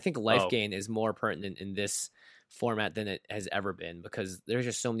way. I think life gain is more pertinent in this format than it has ever been, because there's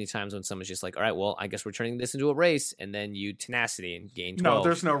just so many times when someone's just like, all right, well, I guess we're turning this into a race, and then you tenacity and gain 12. No,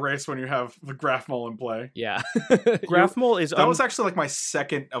 there's no race when you have the Graph Mole in play. Yeah. Graph Mole is... That was actually like my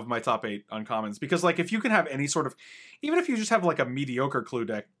second of my top 8 uncommons, because like if you can have any sort of... Even if you just have like a mediocre clue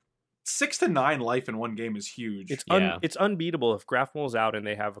deck, 6 to 9 life in one game is huge. It's unbeatable if Graph Mole's out and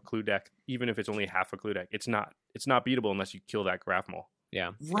they have a clue deck, even if it's only half a clue deck. It's not beatable unless you kill that Graph Mole.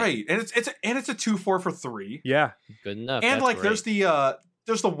 Yeah. Right. And it's a 2/4 for 3. Yeah. Good enough. And that's like great.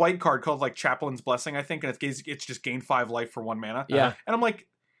 there's the white card called like Chaplain's Blessing, I think, and it's just gain 5 life for 1 mana. Yeah. And I'm like,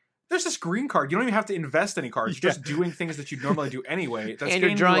 there's this green card. You don't even have to invest any cards. You're just doing things that you normally do anyway. That's and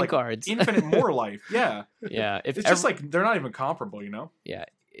you're drawing cards. Infinite more life. Yeah. Yeah. It's just like they're not even comparable, Yeah.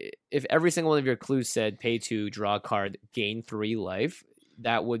 If every single one of your clues said pay 2, draw a card, gain 3 life,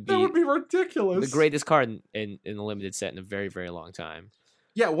 that would be ridiculous. The greatest card in the limited set in a very, very long time.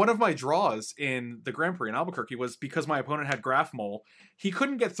 Yeah, one of my draws in the Grand Prix in Albuquerque was because my opponent had Graph Mole. He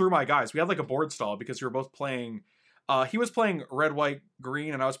couldn't get through my guys. We had like a board stall because we were both playing... he was playing red, white,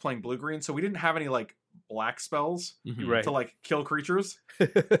 green, and I was playing blue, green, so we didn't have any like black spells to like kill creatures.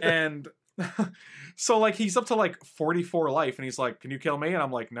 And... so like he's up to like 44 life and he's like, can you kill me? And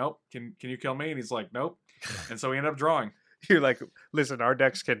I'm like, nope. Can you kill me? And he's like, nope. And so we end up drawing. You're like, listen, our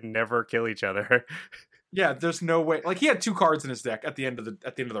decks can never kill each other. Yeah, there's no way. Like, he had 2 cards in his deck at the end of the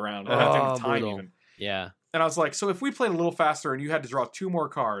round, at the end of the time even. Yeah. And I was like, so if we played a little faster and you had to draw 2 more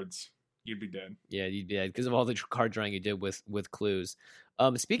cards, you'd be dead. Yeah, you'd be dead because of all the card drawing you did with clues.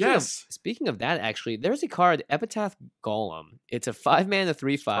 Speaking of that, actually, there's a card, Epitaph Golem. It's a 5-mana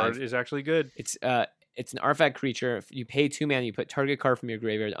 3/5. Card is actually good. It's an artifact creature. If you pay 2 mana, you put target card from your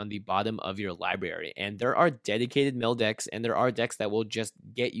graveyard on the bottom of your library. And there are dedicated mill decks, and there are decks that will just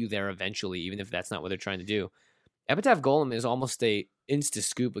get you there eventually, even if that's not what they're trying to do. Epitaph Golem is almost a insta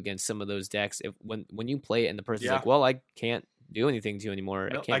scoop against some of those decks. When you play it and the person's like, well, I can't do anything to you anymore.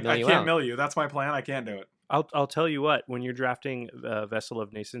 I can't mill you out. I can't mill you. That's my plan. I can't do it. I'll tell you what, when you're drafting Vessel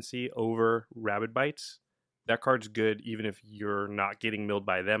of Nascency over Rabid Bites, that card's good even if you're not getting milled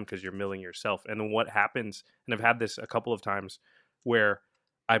by them because you're milling yourself. And then what happens, and I've had this a couple of times, where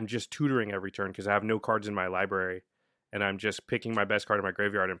I'm just tutoring every turn because I have no cards in my library, and I'm just picking my best card in my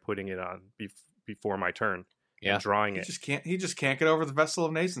graveyard and putting it on before my turn. And drawing it. He just can't get over the Vessel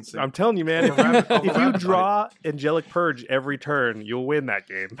of Nascency. I'm telling you, man. If you draw Angelic Purge every turn, you'll win that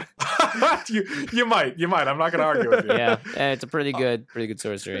game. you might. I'm not going to argue with you. Yeah, it's a pretty good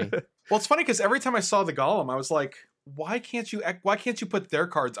sorcery. Well, it's funny because every time I saw the Golem, I was like, why can't you put their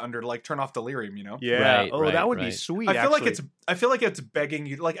cards under to like turn off Delirium? Yeah. Right, that would be sweet. I feel like it's begging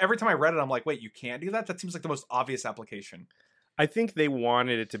you. Like every time I read it, I'm like, wait, you can't do that? That seems like the most obvious application. I think they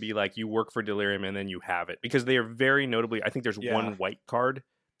wanted it to be like you work for Delirium and then you have it, because they are very notably, I think there's one white card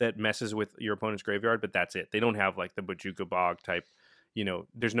that messes with your opponent's graveyard, but that's it. They don't have like the Bojuka Bog type,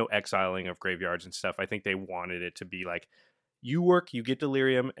 there's no exiling of graveyards and stuff. I think they wanted it to be like you work, you get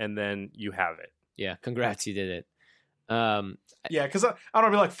Delirium, and then you have it. Yeah, congrats, you did it. Yeah, because I don't want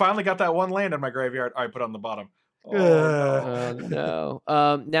to be like, finally got that one land in my graveyard. All right, put it on the bottom. No.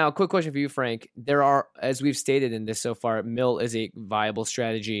 Now, quick question for you, Frank. There are, as we've stated in this so far, mill is a viable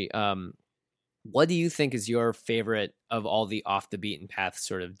strategy. What do you think is your favorite of all the off the beaten path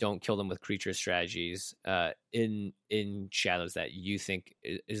sort of don't kill them with creature strategies in Shadows that you think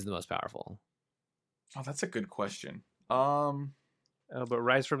is the most powerful? Oh, that's a good question. But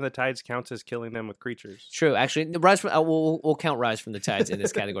Rise from the Tides counts as killing them with creatures. True. Actually, Rise from we'll count Rise from the Tides in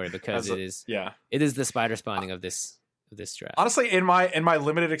this category because it is the spider spawning of this draft. Honestly, in my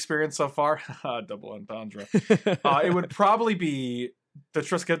limited experience so far, double entendre, it would probably be the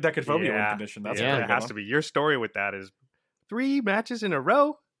Triskaidekaphobia win condition. That's it has to be. Your story with that is 3 matches in a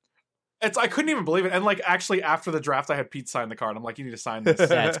row. I couldn't even believe it. And like actually after the draft I had Pete sign the card. I'm like, you need to sign this.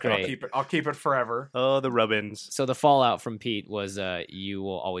 That's great. I'll keep it forever. Oh, the rub-ins. So the fallout from Pete was you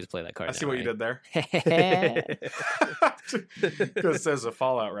will always play that card. I see what you did there. Because there's a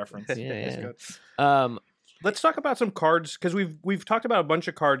Fallout reference. Yeah. Let's talk about some cards because we've talked about a bunch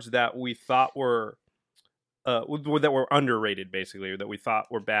of cards that we thought were underrated, basically, or that we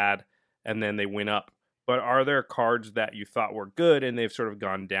thought were bad, and then they went up. But are there cards that you thought were good and they've sort of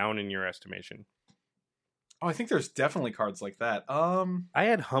gone down in your estimation? Oh, I think there's definitely cards like that. I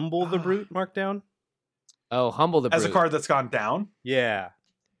had Humble the Brute marked down. Oh, Humble the Brute. As a card that's gone down? Yeah.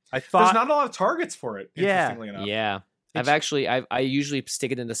 I thought there's not a lot of targets for it, interestingly enough. Yeah. I usually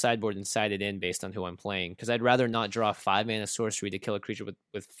stick it in the sideboard and side it in based on who I'm playing because I'd rather not draw 5-mana sorcery to kill a creature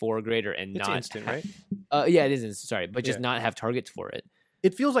with 4 or greater and it's not instant, right? Yeah, it is instant. Sorry, but just not have targets for it.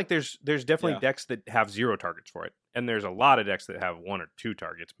 It feels like there's definitely decks that have 0 targets for it, and there's a lot of decks that have 1 or 2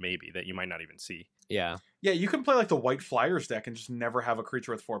 targets maybe that you might not even see. Yeah, you can play like the White Flyers deck and just never have a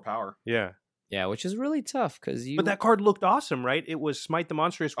creature with 4 power. Yeah, which is really tough because But that card looked awesome, right? It was Smite the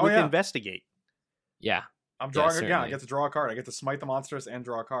Monstrous with Investigate. Yeah, I'm drawing. I get to draw a card. I get to Smite the Monstrous and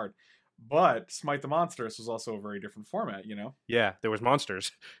draw a card. But Smite the Monstrous was also a very different format, you know. Yeah, there was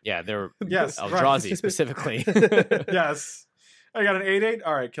monsters. Yeah, there were Eldrazi specifically. Yes. I got an 8/8.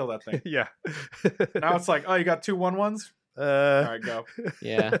 All right, kill that thing. Yeah. Now it's like, oh, you got 2 1/1s. All right, go.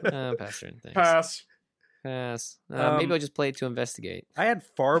 Yeah, pass turn. Thanks. Pass. Maybe I'll just play it to investigate. I had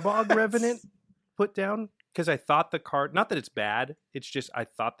Farbog Revenant put down because I thought the card. Not that it's bad. It's just I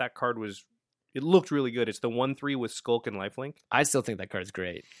thought that card was. It looked really good. It's the 1/3 with Skulk and Lifelink. I still think that card's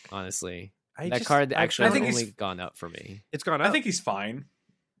great. Honestly, that card I actually think has only gone up for me. It's gone up. I think he's fine.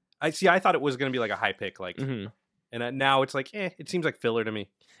 I thought it was going to be like a high pick, like. Mm-hmm. And now it's like, it seems like filler to me.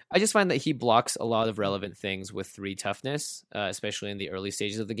 I just find that he blocks a lot of relevant things with 3 toughness, especially in the early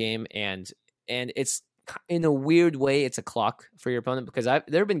stages of the game. And it's, in a weird way, it's a clock for your opponent because there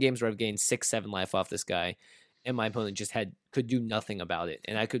have been games where I've gained 6-7 life off this guy, and my opponent just could do nothing about it.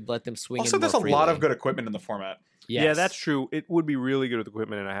 And I could let them swing Also, there's a lot of good equipment in the format. Yes. Yeah, that's true. It would be really good with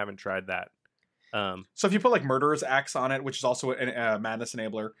equipment, and I haven't tried that. So if you put like Murderer's Axe on it, which is also a Madness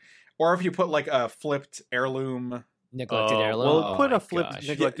Enabler, or if you put like a flipped heirloom, neglected heirloom. Well, put a flipped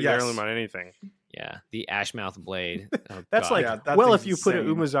neglected heirloom on anything. Yeah, the Ashmouth Blade. Oh, that's God. like if you put a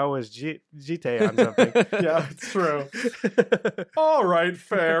Umezawa's Jite on something. Yeah, it's true. All right,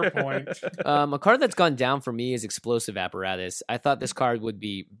 fair point. A card that's gone down for me is Explosive Apparatus. I thought this card would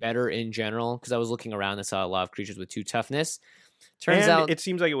be better in general because I was looking around and saw a lot of creatures with 2 toughness. Turns out it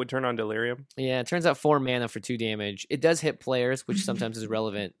seems like it would turn on Delirium. Yeah, it turns out 4 mana for 2 damage. It does hit players, which sometimes is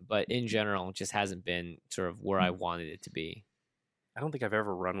relevant, but in general, it just hasn't been sort of where I wanted it to be. I don't think I've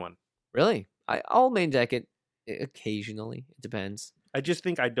ever run one. Really? I'll main deck it occasionally. It depends. I just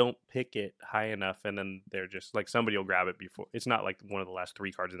think I don't pick it high enough, and then they're just like somebody will grab it before. It's not like one of the last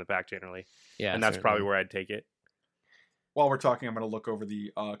 3 cards in the pack generally. Yeah, and that's probably where I'd take it. While we're talking, I'm going to look over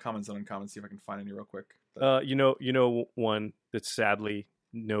the commons and uncommons, see if I can find any real quick. You know, one that's sadly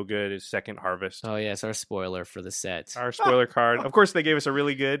no good is Second Harvest. Oh yeah, it's our spoiler for the set. Our spoiler card. Of course, they gave us a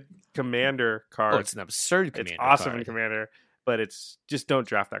really good Commander card. Oh, it's an absurd Commander. It's awesome card. In Commander, but it's just don't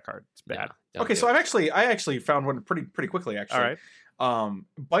draft that card. It's bad. Yeah, okay, so I actually found one pretty quickly. Actually, all right.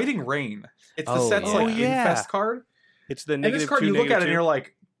 Biting Rain. It's the set's Infest card. It's the negative. And this card, you look at it and you're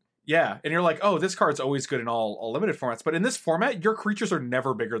like. Yeah, and you're like, oh, this card's always good in all limited formats. But in this format, your creatures are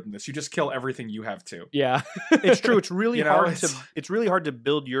never bigger than this. You just kill everything you have to. Yeah. It's true. It's really it's really hard to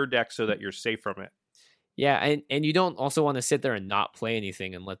build your deck so that you're safe from it. Yeah, and you don't also want to sit there and not play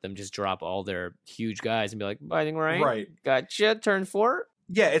anything and let them just drop all their huge guys and be like, Biting Rain? Right. Gotcha, turn 4?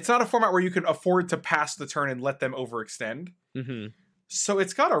 Yeah, it's not a format where you can afford to pass the turn and let them overextend. Mm-hmm. So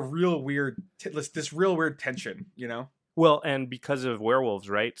it's got a real weird, this real weird tension, you know? Well, and because of werewolves,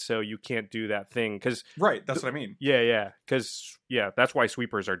 right? So you can't do that thing because right. That's what I mean. Yeah, because that's why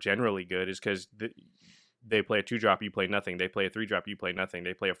sweepers are generally good is because they play a 2-drop, you play nothing. They play a 3-drop, you play nothing.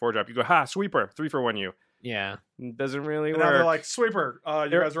 They play a 4-drop, you go sweeper 3 for 1 you. Yeah. Doesn't really And work. now they're like, sweeper, you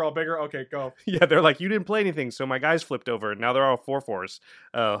guys are all bigger. Okay, go. Yeah, they're like, you didn't play anything, so my guys flipped over. Now they're all 4/4s.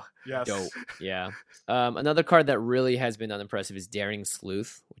 Oh, Yes. Dope. Yeah. Another card that really has been unimpressive is Daring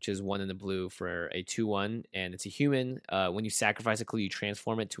Sleuth, which is 1 in the blue for a 2/1, and it's a human. When you sacrifice a clue, you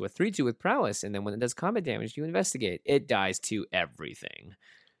transform it to a 3/2 with prowess, and then when it does combat damage, you investigate. It dies to everything.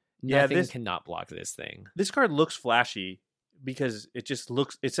 Nothing cannot block this thing. This card looks flashy because it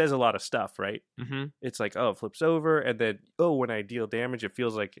says a lot of stuff, right? Mm-hmm. It's like, oh, it flips over, and then, oh, when I deal damage, it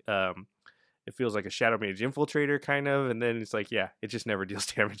feels like a Shadow Mage Infiltrator kind of, and then it's like, yeah, it just never deals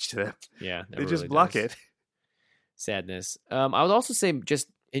damage to them. Yeah, they just block it. Sadness. I would also say, just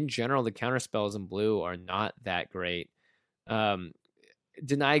in general, the counter spells in blue are not that great.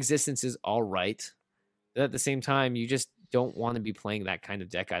 Deny Existence is all right. But at the same time, you just don't want to be playing that kind of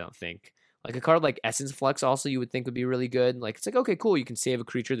deck, I don't think. Like a card like Essence Flex also you would think would be really good. Like it's like, okay, cool, you can save a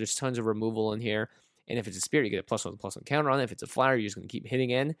creature. There's tons of removal in here. And if it's a spirit, you get a +1/+1 counter on it. If it's a flyer, you're just going to keep hitting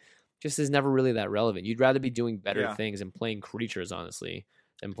in. Just is never really that relevant. You'd rather be doing better things and playing creatures, honestly,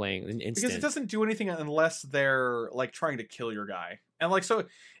 than playing an instant. Because it doesn't do anything unless they're like trying to kill your guy. And like, so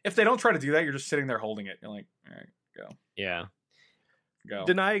if they don't try to do that, you're just sitting there holding it. You're like, all right, go. Yeah. Go.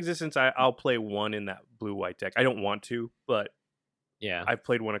 Deny Existence, I'll play 1 in that blue-white deck. I don't want to, but yeah, I've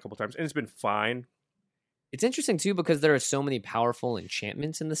played 1 a couple times, and it's been fine. It's interesting, too, because there are so many powerful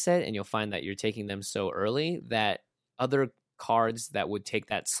enchantments in the set, and you'll find that you're taking them so early that other cards that would take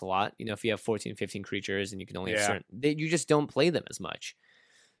that slot, if you have 14, 15 creatures and you can only have certain, you just don't play them as much.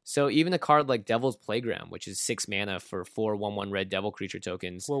 So even a card like Devil's Playground, which is 6 mana for 4 1/1 red devil creature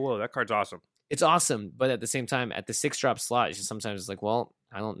tokens. Whoa, that card's awesome. It's awesome, but at the same time, at the 6-drop slot, it's just sometimes it's like, well,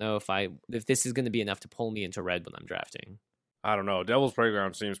 I don't know if this is going to be enough to pull me into red when I'm drafting. I don't know. Devil's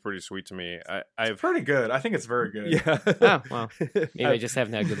Playground seems pretty sweet to me. It's pretty good. I think it's very good. Yeah. Oh, well, maybe I just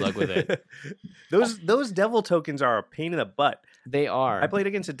haven't had good luck with it. Those devil tokens are a pain in the butt. They are. I played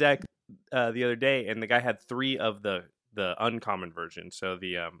against a deck the other day, and the guy had 3 of the uncommon version. So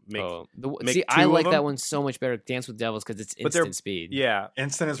the I like that one so much better. Dance with Devils, because it's instant speed. Yeah,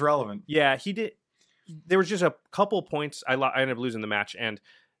 instant is relevant. Yeah, he did. There was just a couple points I ended up losing the match, and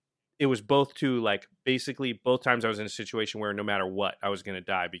it was both to like basically both times I was in a situation where no matter what I was going to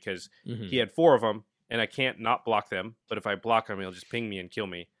die because he had 4 of them, and I can't not block them. But if I block them, he'll just ping me and kill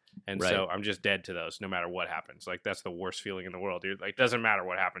me. And so I'm just dead to those no matter what happens. Like, that's the worst feeling in the world, dude. Like, doesn't matter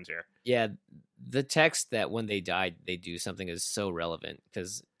what happens here. Yeah, the text that when they died, they do something is so relevant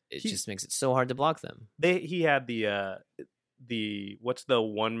because it just makes it so hard to block them. He had the what's the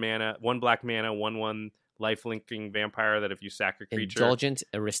 1 black mana, 1/1 life-linking vampire that if you sack a creature... Indulgent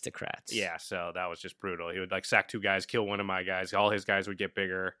Aristocrats. Yeah, so that was just brutal. He would, like, sack 2 guys, kill one of my guys. All his guys would get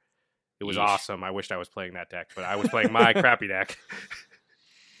bigger. It was awesome. I wished I was playing that deck, but I was playing my crappy deck.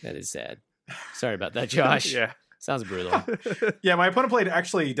 That is sad. Sorry about that, Josh. Yeah. Sounds brutal. Yeah, my opponent played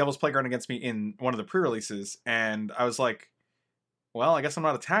actually Devil's Playground against me in one of the pre-releases, and I was like, well, I guess I'm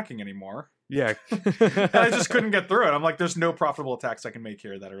not attacking anymore. Yeah. And I just couldn't get through it. I'm like, there's no profitable attacks I can make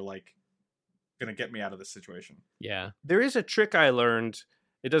here that are like going to get me out of this situation. Yeah. There is a trick I learned.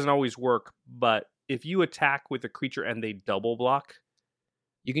 It doesn't always work, but if you attack with a creature and they double block,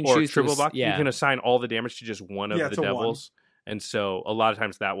 you can or choose triple block, you can assign all the damage to just one of the devils. 1. And so a lot of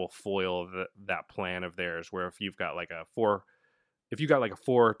times that will foil that plan of theirs, where if you've got like a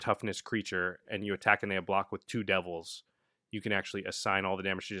 4 toughness creature and you attack and they have block with 2 devils, you can actually assign all the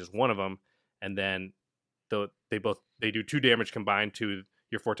damage to just one of them, and then they do 2 damage combined to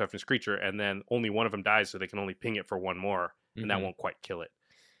your 4 toughness creature, and then only one of them dies, so they can only ping it for 1 more, and that won't quite kill it.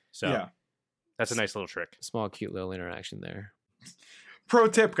 So that's a nice little trick. Small, cute little interaction there. Pro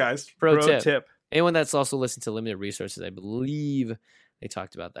tip, guys. Pro tip. Anyone that's also listened to Limited Resources, I believe they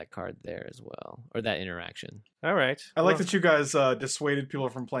talked about that card there as well, or that interaction. All right. I like that you guys dissuaded people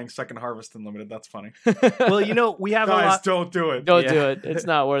from playing Second Harvest in Limited. That's funny. Well, we have guys, a lot. Don't do it. Don't do it. It's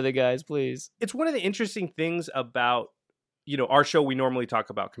not worth it, guys. Please. It's one of the interesting things about our show. We normally talk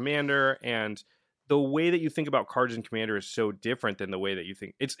about Commander, and the way that you think about cards in Commander is so different than the way that you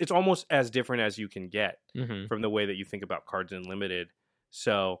think. It's almost as different as you can get from the way that you think about cards in Limited.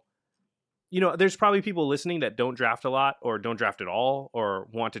 So. There's probably people listening that don't draft a lot or don't draft at all or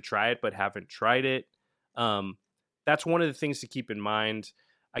want to try it but haven't tried it. That's one of the things to keep in mind.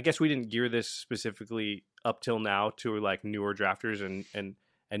 I guess we didn't gear this specifically up till now to like newer drafters and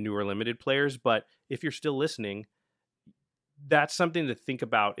newer Limited players, but if you're still listening, that's something to think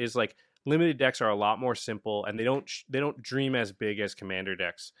about. Is like Limited decks are a lot more simple and they don't dream as big as Commander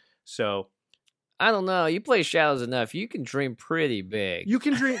decks. So I don't know. You play Shadows enough, you can dream pretty big. You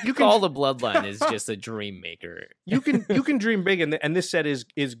can dream. You can Call the Bloodline is just a dream maker. You can dream big, and this set is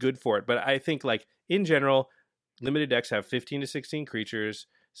good for it. But I think like in general, limited decks have 15 to 16 creatures,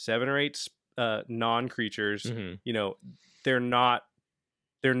 7 or 8 non-creatures. Mm-hmm. You know, they're not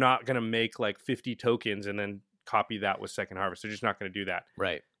going to make like 50 tokens and then copy that with Second Harvest. They're just not going to do that.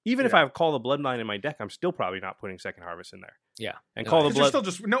 Right. Even if I have Call the Bloodline in my deck, I'm still probably not putting Second Harvest in there. Yeah. And Call the Blood. Still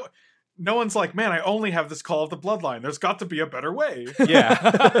just no one's like, man, I only have this Call of the Bloodline. There's got to be a better way. Yeah.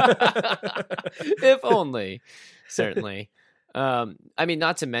 If only. Certainly. I mean,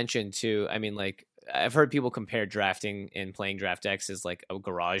 not to mention too, I mean, like, I've heard people compare drafting and playing draft decks as like a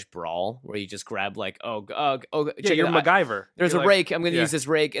garage brawl where you just grab like, you're MacGyver. There's you're a rake. I'm going to use this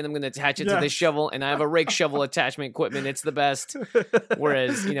rake and I'm going to attach it to this shovel. And I have a rake shovel attachment equipment. It's the best.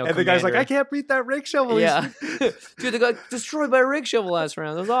 Whereas, you know, and the guy's like, I can't beat that rake shovel. Yeah. Dude, they got destroyed by a rake shovel last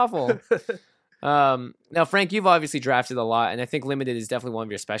round. That was awful. Now, Frank, you've obviously drafted a lot, and I think limited is definitely one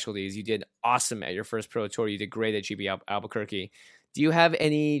of your specialties. You did awesome at your first pro tour. You did great at GB Albuquerque. Do you have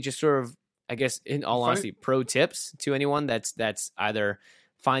any just sort of, I guess, in all honesty, pro tips to anyone that's either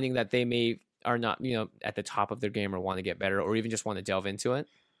finding that they are not, you know, at the top of their game or want to get better, or even just want to delve into it?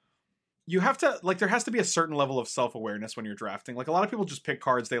 You have to, like, there has to be a certain level of self-awareness when you're drafting. Like, a lot of people just pick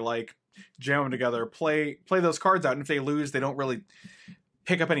cards they like, jam them together, play those cards out, and if they lose, they don't really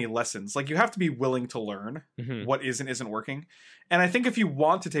pick up any lessons. Like, you have to be willing to learn what is and isn't working. And I think if you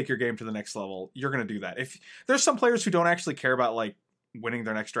want to take your game to the next level, you're going to do that. If there's some players who don't actually care about, like, winning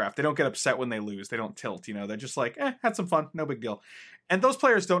their next draft. They don't get upset when they lose. They don't tilt, you know. They're just like, had some fun, no big deal. And those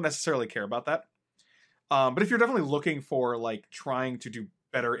players don't necessarily care about that. But if you're definitely looking for, like, trying to do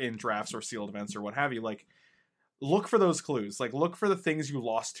better in drafts or sealed events or what have you, like, look for those clues. Like, look for the things you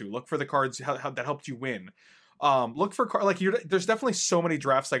lost to. Look for the cards that helped you win. Look for there's definitely so many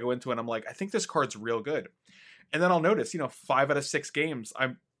drafts I go into and I'm like, I think this card's real good. And then I'll notice, you know, 5 out of 6 games,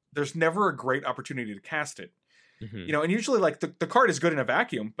 there's never a great opportunity to cast it. You know, and usually like the card is good in a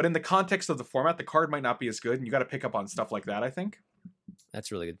vacuum, but in the context of the format, the card might not be as good, and you got to pick up on stuff like that, I think.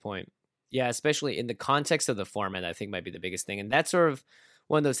 That's a really good point. Yeah, especially in the context of the format, I think might be the biggest thing. And that's sort of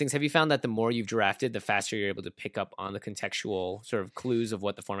one of those things. Have you found that the more you've drafted, the faster you're able to pick up on the contextual sort of clues of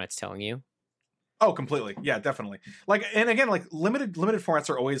what the format's telling you? Oh, completely. Yeah, definitely. Like, and again, like limited formats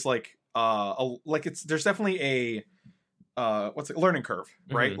are always like, there's definitely a learning curve,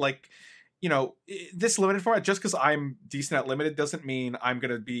 right? Like, you know, this limited format, just because I'm decent at limited doesn't mean I'm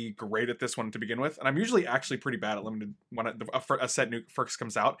going to be great at this one to begin with. And I'm usually actually pretty bad at limited when a set new first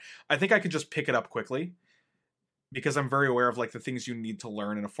comes out. I think I could just pick it up quickly because I'm very aware of like the things you need to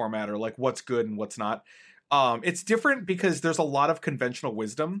learn in a format or like what's good and what's not. It's different because there's a lot of conventional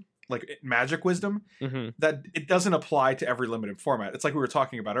wisdom, like magic wisdom, that it doesn't apply to every limited format. It's like we were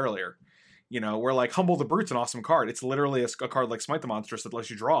talking about earlier. You know, where like Humble the Brute's an awesome card. It's literally a card like Smite the Monstrous that lets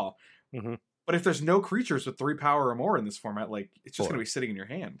you draw. But if there's no creatures with 3 power or more in this format, like it's just going to be sitting in your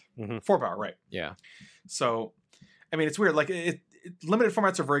hand. 4 power, right? Yeah. So, I mean, it's weird. Like limited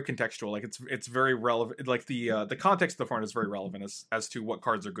formats are very contextual. Like it's very relevant. Like the context of the format is very relevant as to what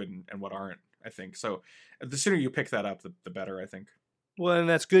cards are good and what aren't. I think so. The sooner you pick that up, the better. I think. Well, and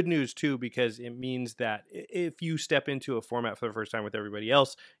that's good news, too, because it means that if you step into a format for the first time with everybody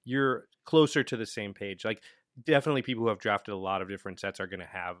else, you're closer to the same page. Like, definitely people who have drafted a lot of different sets are going to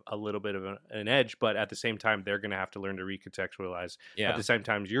have a little bit of an edge, but at the same time, they're going to have to learn to recontextualize. At the same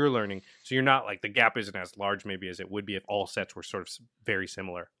time, you're learning. So you're not like the gap isn't as large maybe as it would be if all sets were sort of very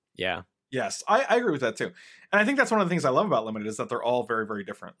similar. Yeah. Yes, I agree with that too. And I think that's one of the things I love about Limited is that they're all very, very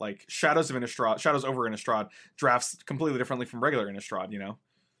different. Like Shadows Over Innistrad drafts completely differently from regular Innistrad, you know?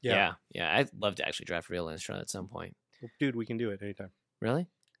 Yeah. I'd love to actually draft real Innistrad at some point. Well, dude, we can do it anytime. Really?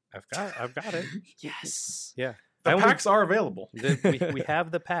 I've got it. Yes. Yeah. The packs are available. We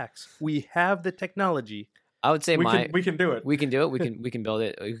have the packs. We have the technology. I would say we can do it. We can do it. We can build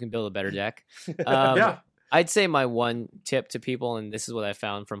it. We can build a better deck. Yeah. I'd say my one tip to people, and this is what I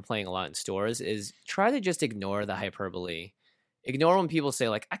found from playing a lot in stores, is try to just ignore the hyperbole. Ignore when people say,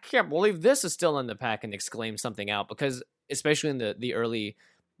 like, I can't believe this is still in the pack, and exclaim something out, because especially in the early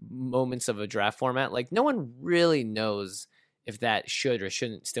moments of a draft format, like, no one really knows if that should or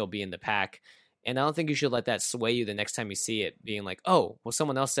shouldn't still be in the pack. And I don't think you should let that sway you the next time you see it, being like, oh, well,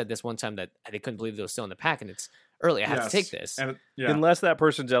 someone else said this one time that they couldn't believe it was still in the pack, and it's early. I have to take this. And, unless that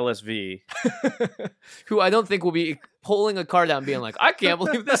person's LSV. Who I don't think will be pulling a card out and being like, I can't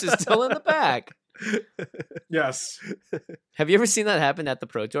believe this is still in the pack. Yes. Have you ever seen that happen at the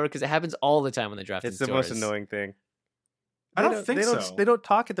Pro Tour? Because it happens all the time when they draft in It's the stores. most annoying thing. I don't think so. They don't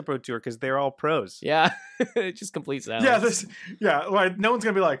talk at the Pro Tour because they're all pros. Yeah, it just complete silence. Like no one's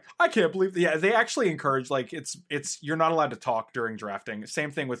gonna be like, I can't believe. Yeah, they actually encourage like it's you're not allowed to talk during drafting.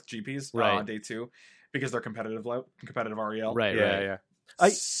 Same thing with GPs on day 2 because they're competitive REL. Right. Yeah.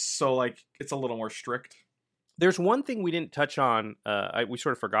 So like it's a little more strict. There's one thing we didn't touch on. We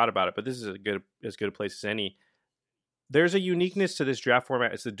sort of forgot about it, but this is as good a place as any. There's a uniqueness to this draft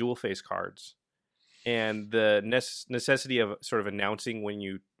format. It's the dual face cards. And the necessity of sort of announcing when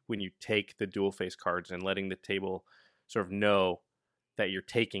you take the dual face cards and letting the table sort of know that you're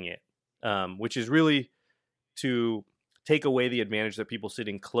taking it, which is really to take away the advantage that people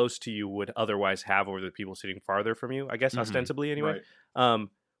sitting close to you would otherwise have over the people sitting farther from you, I guess, ostensibly anyway. Right.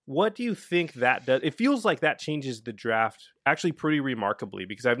 What do you think that does? It feels like that changes the draft actually pretty remarkably,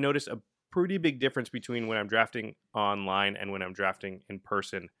 because I've noticed a pretty big difference between when I'm drafting online and when I'm drafting in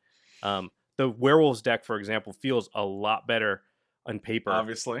person. The Werewolves deck, for example, feels a lot better on paper.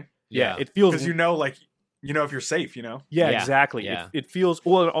 Obviously. Yeah. It feels... Because if you're safe, Yeah, exactly. Yeah. It feels...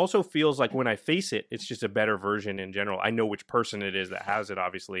 Well, it also feels like when I face it, it's just a better version in general. I know which person it is that has it,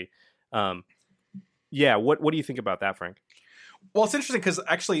 obviously. What do you think about that, Frank? Well, it's interesting because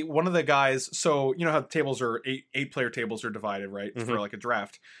actually one of the guys... So, you know how tables are... 8-player tables are divided, right? Mm-hmm. For like a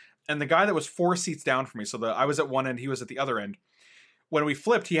draft. And the guy that was 4 seats down from me, so I was at one end, he was at the other end. When we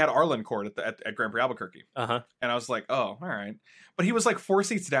flipped, he had Arlen Court at Grand Prix Albuquerque. And I was like, oh, all right. But he was like 4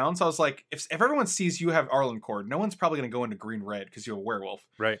 seats down. So I was like, if everyone sees you have Arlen Court, no one's probably going to go into green-red because you have a werewolf.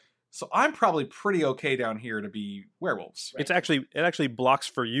 Right. So I'm probably pretty okay down here to be werewolves. Right. It actually blocks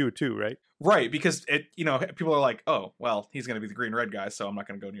for you too, right? Right, because people are like, oh, well, he's going to be the green-red guy, so I'm not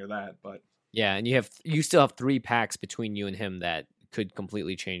going to go near that. But yeah, and you still have 3 packs between you and him that could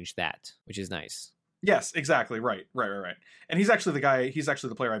completely change that, which is nice. Yes, exactly. Right. And he's actually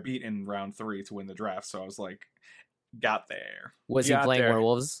the player I beat in round 3 to win the draft. So I was like, got there. Was he playing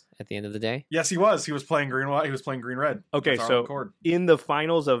werewolves at the end of the day? Yes, he was. He was playing green white. He was playing green red. Okay, so in the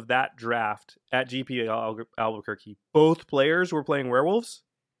finals of that draft at GP Albuquerque, both players were playing werewolves?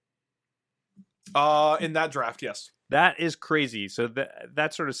 In that draft, yes. That is crazy. So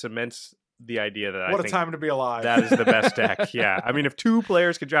that sort of cements the idea that what a time to be alive. That is the best deck. Yeah. I mean, if 2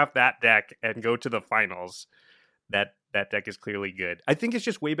 players could draft that deck and go to the finals, that deck is clearly good. I think it's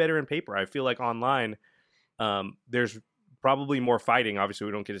just way better in paper. I feel like online, there's probably more fighting. Obviously,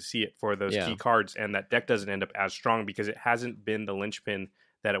 we don't get to see it for those key cards, and that deck doesn't end up as strong because it hasn't been the linchpin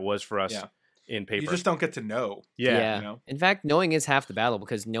that it was for us in paper. You just don't get to know. Yeah. You know? In fact, knowing is half the battle,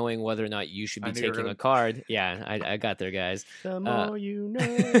 because knowing whether or not you should be taking a card. Yeah, I got there, guys. The more you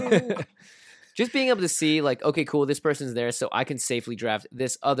know. Just being able to see, like, okay, cool, this person's there, so I can safely draft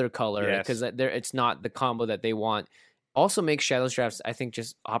this other color because it's not the combo that they want. Also makes Shadows drafts, I think,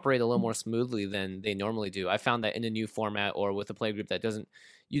 just operate a little more smoothly than they normally do. I found that in a new format or with a play group that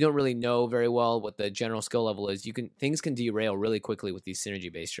you don't really know very well what the general skill level is. Things can derail really quickly with these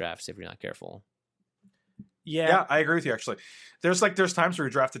synergy-based drafts if you're not careful. Yeah, I agree with you, actually. There's times where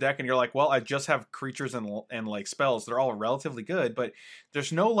you draft a deck and you're like, well, I just have creatures and like spells. They're all relatively good, but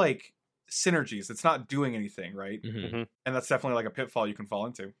there's no like synergies. It's not doing anything, right? Mm-hmm. And that's definitely like a pitfall you can fall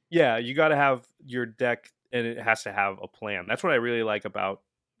into. Yeah, you got to have your deck, and it has to have a plan. That's what I really like about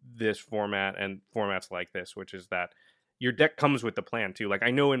this format and formats like this, which is that your deck comes with the plan too. Like,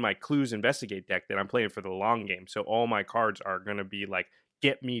 I know in my Clues Investigate deck that I'm playing for the long game, so all my cards are going to be like,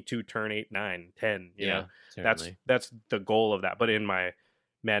 get me to turn 8, 9, 10. You know, certainly. That's the goal of that. But in my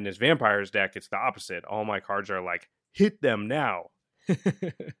Madness Vampires deck, it's the opposite. All my cards are like, hit them now.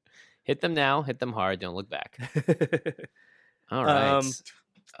 Hit them now, hit them hard, don't look back. All right.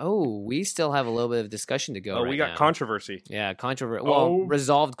 We still have a little bit of discussion to go. We got controversy. Yeah, controversy. Well,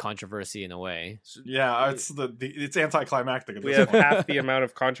 resolved controversy in a way. Yeah, it's anticlimactic. We have half the amount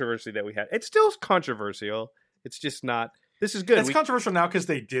of controversy that we had. It's still controversial. It's just not. This is good. It's controversial now because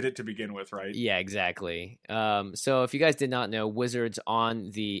they did it to begin with, right? Yeah, exactly. So if you guys did not know, Wizards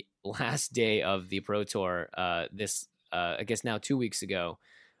on the last day of the Pro Tour, I guess now 2 weeks ago,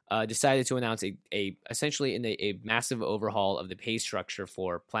 decided to announce essentially a massive overhaul of the pay structure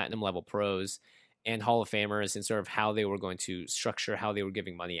for platinum level pros and Hall of Famers, and sort of how they were going to structure how they were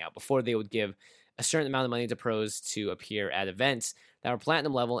giving money out. Before, they would give a certain amount of money to pros to appear at events that were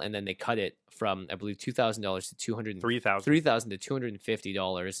platinum level, and then they cut it from, I believe, $2,000 to $3,000 to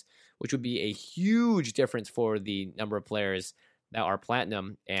 $250, which would be a huge difference for the number of players that are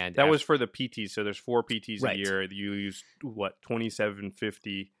platinum. And that was for the PTs. So there's 4 PTs a year. You use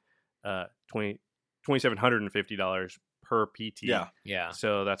 $2,750 per PT. Yeah.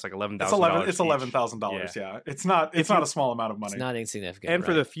 So that's like $11,000. It's $11,000. Yeah. It's not a small amount of money. It's not insignificant. And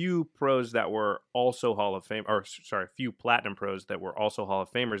for the few pros that were also few platinum pros that were also Hall of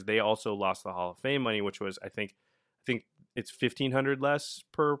Famers, they also lost the Hall of Fame money, which was I think it's $1,500 less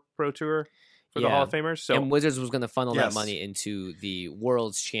per pro tour for the Hall of Famers. So and Wizards was going to funnel that money into the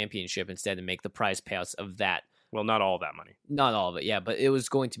World's Championship instead and make the prize payouts of that. Well, not all that money. Not all of it, yeah, but it was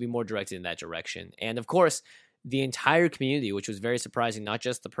going to be more directed in that direction. And of course, the entire community, which was very surprising, not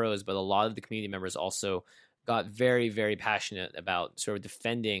just the pros, but a lot of the community members also got very, very passionate about sort of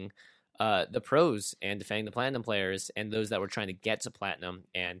defending the pros and defending the platinum players and those that were trying to get to platinum.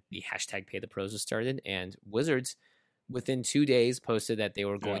 And the hashtag Pay the Pros was started, and Wizards within 2 days posted that they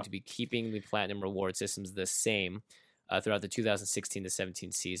were going to be keeping the platinum reward systems the same throughout the 2016 to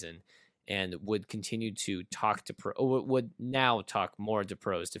 17 season, and would continue to talk to would now talk more to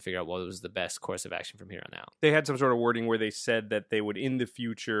pros to figure out what was the best course of action from here on out. They had some sort of wording where they said that they would in the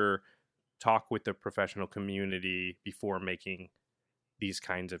future talk with the professional community before making these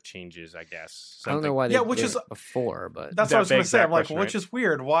kinds of changes, I guess. I don't know why they did it before, but that's what I was going to say. I'm like, which is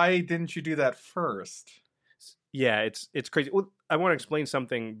weird. Why didn't you do that first? Yeah, it's crazy. Well, I want to explain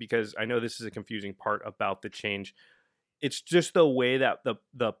something because I know this is a confusing part about the change. It's just the way that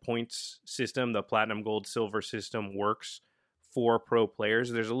the points system, the platinum, gold, silver system works for pro players.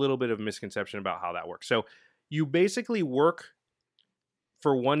 There's a little bit of misconception about how that works. So you basically work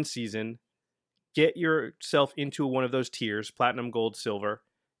for one season, get yourself into one of those tiers, platinum, gold, silver,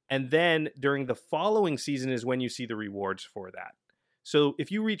 and then during the following season is when you see the rewards for that. So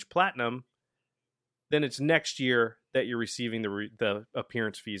if you reach platinum, then it's next year that you're receiving the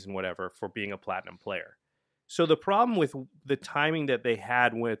appearance fees and whatever for being a platinum player. So the problem with the timing that they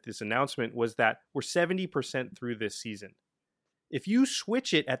had with this announcement was that we're 70% through this season. If you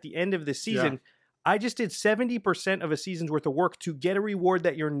switch it at the end of the season, I just did 70% of a season's worth of work to get a reward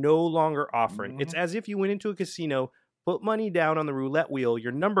that you're no longer offering. Mm-hmm. It's as if you went into a casino, put money down on the roulette wheel,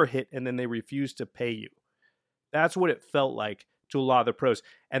 your number hit, and then they refused to pay you. That's what it felt like to a lot of the pros.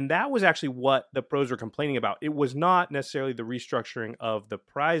 And that was actually what the pros were complaining about. It was not necessarily the restructuring of the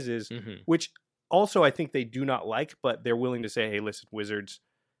prizes, which also I think they do not like, but they're willing to say, hey, listen, Wizards,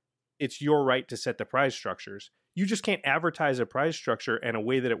 it's your right to set the prize structures. You just can't advertise a prize structure and a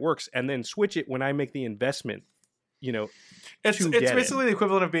way that it works and then switch it when I make the investment, It's basically the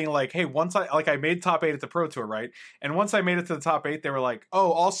equivalent of being like, hey, once I made top 8 at the Pro Tour, right? And once I made it to the top 8, they were like,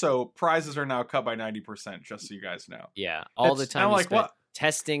 oh, also prizes are now cut by 90%, just so you guys know. Yeah, all the time. I'm like, what?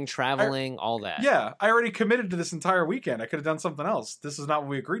 Testing, traveling, all that. Yeah, I already committed to this entire weekend. I could have done something else. This is not what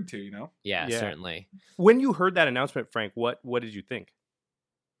we agreed to, Yeah, certainly. When you heard that announcement, Frank, what did you think?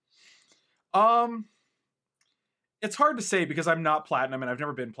 It's hard to say because I'm not platinum and I've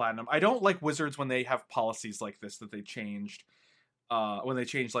never been platinum. I don't like Wizards when they have policies like this that they changed. When they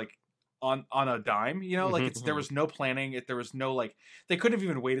changed like on a dime, like there was no planning. There was no they couldn't have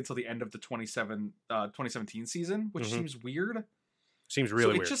even waited till the end of the 2017 season, which seems weird. Seems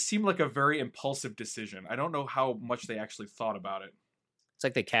really weird. It just seemed like a very impulsive decision. I don't know how much they actually thought about it. It's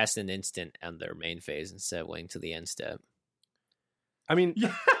like they cast an instant on their main phase instead of waiting to the end step. I mean,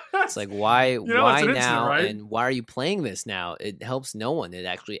 it's like, why now? Instant, right? And why are you playing this now? It helps no one. It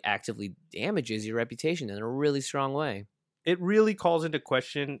actually actively damages your reputation in a really strong way. It really calls into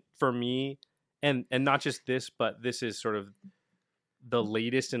question for me, and not just this, but this is sort of the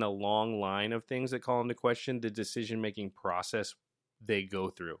latest in a long line of things that call into question the decision-making process they go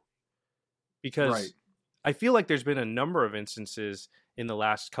through. Because I feel like there's been a number of instances in the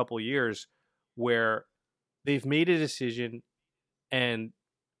last couple years where they've made a decision and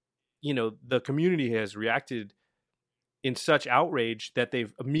the community has reacted in such outrage that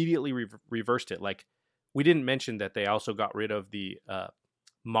they've immediately reversed it. Like, we didn't mention that they also got rid of the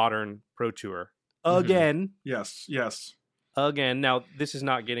modern Pro Tour again. Yes. Again. Now, this is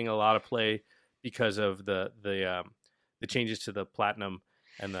not getting a lot of play because of the changes to the Platinum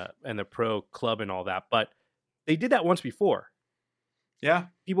and the Pro Club and all that, but they did that once before. Yeah,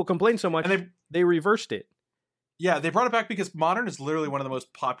 people complained so much they reversed it. Yeah, they brought it back because Modern is literally one of the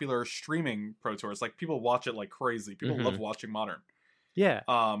most popular streaming Pro Tours. Like, people watch it like crazy. People love watching Modern. Yeah.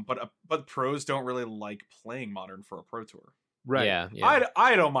 But pros don't really like playing Modern for a Pro Tour. Right. Yeah.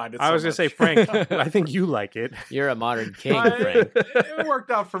 I don't mind it. I was going to say, Frank, I think you like it. You're a Modern king, Frank. It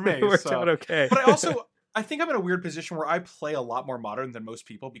worked out for me. It worked out okay. But I think I'm in a weird position where I play a lot more Modern than most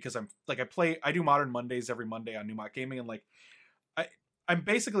people because I do Modern Mondays every Monday on New Mod Gaming, and I'm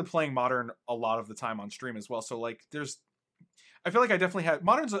basically playing Modern a lot of the time on stream as well. So I feel like I definitely have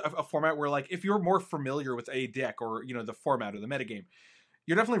Modern's a format where if you're more familiar with a deck or the format or the metagame,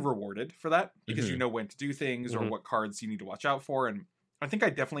 you're definitely rewarded for that because you know when to do things or what cards you need to watch out for. And I think I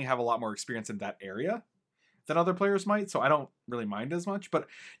definitely have a lot more experience in that area than other players might, so I don't really mind as much. But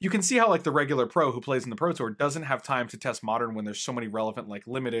you can see how like the regular pro who plays in the Pro Tour doesn't have time to test Modern when there's so many relevant like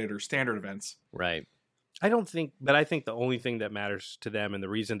limited or standard events. Right. I think the only thing that matters to them and the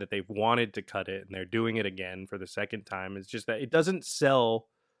reason that they've wanted to cut it and they're doing it again for the second time is just that it doesn't sell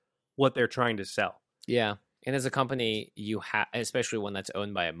what they're trying to sell. Yeah. And as a company, you have, especially one that's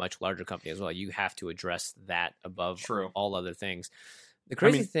owned by a much larger company as well, you have to address that above all other things. The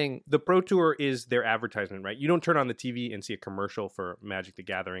crazy thing, the Pro Tour is their advertisement, right? You don't turn on the TV and see a commercial for Magic the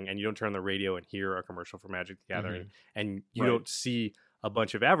Gathering, and you don't turn on the radio and hear a commercial for Magic the Gathering, and you don't see a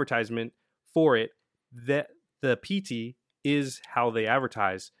bunch of advertisement for it. The PT is how they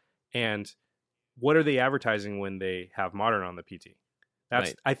advertise, and what are they advertising when they have Modern on the PT?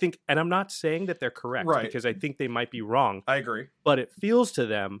 That's I think, and I'm not saying that they're correct because I think they might be wrong. I agree, but it feels to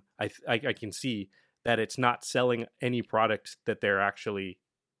them, I can see that it's not selling any product that they're actually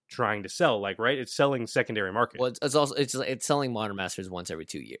trying to sell. Like, right? It's selling secondary market. Well, it's also it's selling Modern Masters once every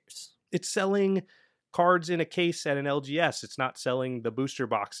 2 years. It's selling cards in a case at an LGS. It's not selling the booster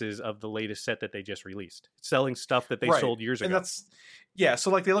boxes of the latest set that they just released. It's selling stuff that they sold years ago. And so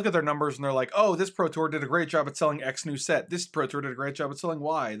like they look at their numbers and they're like, oh, this Pro Tour did a great job at selling X new set. This Pro Tour did a great job at selling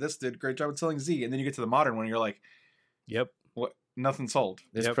Y. This did a great job at selling Z. And then you get to the Modern one and you're like, yep. What? Nothing sold.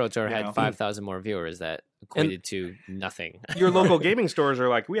 This Pro Tour had 5,000 more viewers that equated to nothing. Your local gaming stores are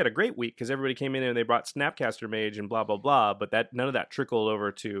like, we had a great week because everybody came in and they brought Snapcaster Mage and blah, blah, blah. But none of that trickled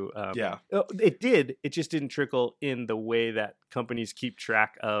over to... It did. It just didn't trickle in the way that companies keep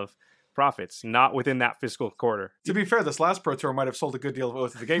track of profits, not within that fiscal quarter. To be fair, this last Pro Tour might have sold a good deal of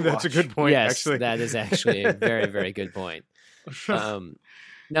Oath of the Gatewatch. That's a good point, yes, actually. That is actually a very, very good point.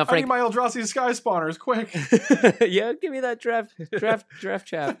 Now, Frank, I need my Eldrazi Sky Spawners, quick. Yeah, give me that draft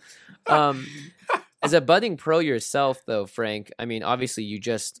chap. As a budding pro yourself, though, Frank, I mean, obviously you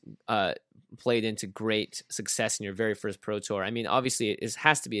just played into great success in your very first Pro Tour. I mean, obviously it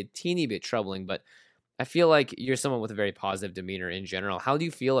has to be a teeny bit troubling, but I feel like you're someone with a very positive demeanor in general. How do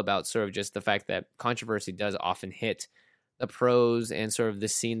you feel about sort of just the fact that controversy does often hit the pros and sort of the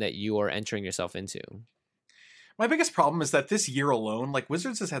scene that you are entering yourself into? My biggest problem is that this year alone, like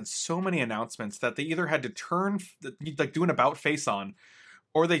Wizards has had so many announcements that they either had to do an about face on,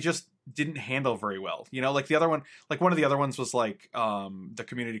 or they just didn't handle very well. You know, like the other one, like one of the other ones was like the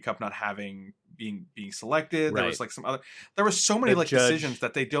Community Cup not being selected. There was like there were so many decisions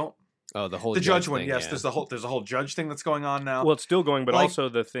that they don't. Oh, the judge one. thing, Yes, yeah. there's a whole judge thing that's going on now. Well, it's still going, but also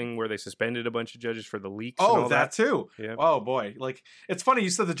the thing where they suspended a bunch of judges for the leaks. Oh, and all that too. Yeah. Oh boy, like it's funny you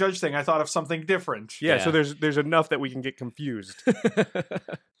said the judge thing. I thought of something different. Yeah. So there's enough that we can get confused.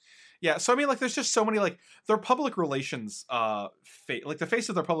 Yeah. So I mean, like, there's just so many like their public relations, like the face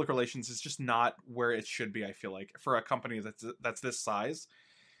of their public relations is just not where it should be. I feel like for a company that's this size.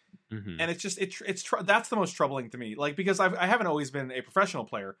 And it's just that's the most troubling to me. Like because I haven't always been a professional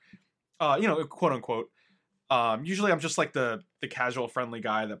player. You know, quote unquote. Usually I'm just like the casual friendly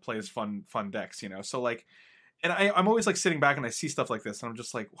guy that plays fun decks, you know? So like, and I'm always like sitting back and I see stuff like this and I'm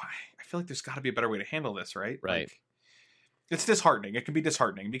just like, why? I feel like there's gotta be a better way to handle this, right? Right. Like, it's disheartening. It can be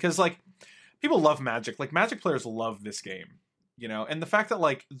disheartening because like people love Magic. Like Magic players love this game, you know? And the fact that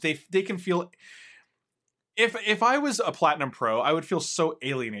like they can feel, if I was a Platinum Pro, I would feel so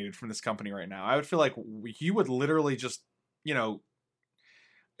alienated from this company right now. I would feel like you would literally just, you know,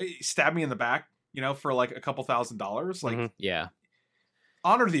 stab me in the back, you know, for like a couple $1,000s. Like, yeah,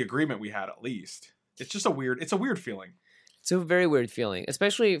 honor the agreement we had at least. It's just a weird feeling. It's a very weird feeling,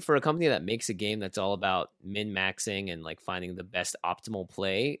 especially for a company that makes a game that's all about min-maxing and like finding the best optimal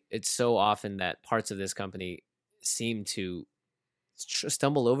play. It's so often that parts of this company seem to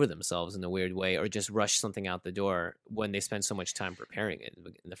stumble over themselves in a weird way or just rush something out the door when they spend so much time preparing it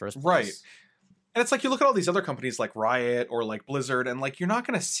in the first place. Right. And it's like you look at all these other companies like Riot or like Blizzard and like you're not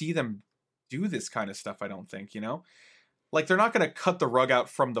going to see them do this kind of stuff, I don't think, you know? Like they're not going to cut the rug out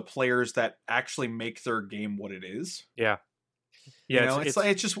from the players that actually make their game what it is. Yeah. Yeah, you know,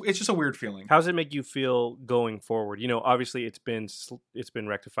 it's just a weird feeling. How does it make you feel going forward? You know, obviously it's been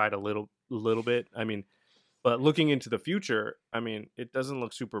rectified a little bit. I mean, but looking into the future, I mean, it doesn't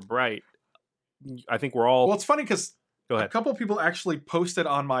look super bright. I think we're all... Well, it's funny because a couple of people actually posted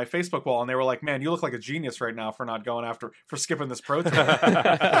on my Facebook wall and they were like, man, you look like a genius right now for skipping this Pro Tour. And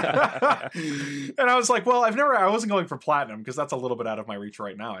I was like, well, I wasn't going for Platinum because that's a little bit out of my reach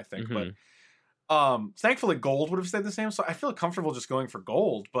right now, I think. But thankfully Gold would have stayed the same. So I feel comfortable just going for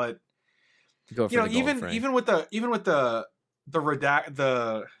Gold, but you know, even with the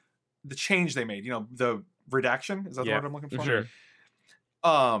change they made, you know, the redaction, is that the word I'm looking for? Sure.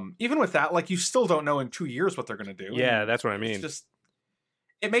 even with that, like, you still don't know in 2 years what they're going to do. Yeah, that's what I mean. It's just,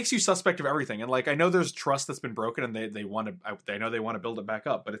 it makes you suspect of everything. And like, I know there's trust that's been broken, and they know they want to build it back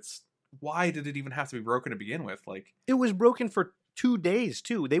up, but it's, why did it even have to be broken to begin with? Like, it was broken for 2 days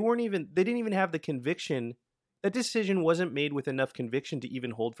too. They didn't even have the conviction. That decision wasn't made with enough conviction to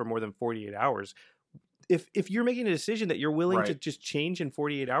even hold for more than 48 hours. If you're making a decision that you're willing to just change in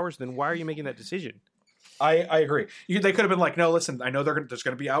 48 hours, then why are you making that decision? I agree. They could have been like, no, listen, I know there's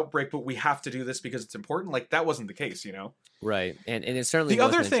going to be outbreak, but we have to do this because it's important. Like, that wasn't the case, you know? Right. And it certainly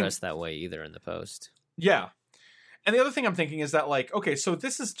wasn't addressed that way either in the post. Yeah. And the other thing I'm thinking is that, like, okay, so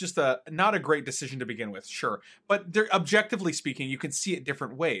this is just not a great decision to begin with, sure. But objectively speaking, you can see it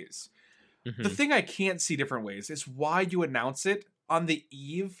different ways. Mm-hmm. The thing I can't see different ways is why you announce it on the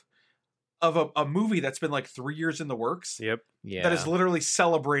eve of a movie that's been like 3 years in the works. Yep. Yeah. That is literally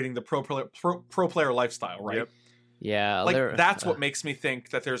celebrating the pro player lifestyle, right? Yep. Yeah. Like, that's what makes me think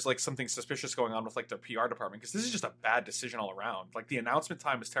that there's like something suspicious going on with like the PR department, because this is just a bad decision all around. Like, the announcement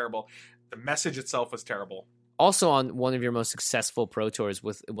time was terrible. The message itself was terrible. Also, on one of your most successful Pro Tours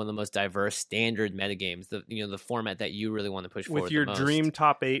with one of the most diverse standard metagames, the format that you really want to push forward with your dream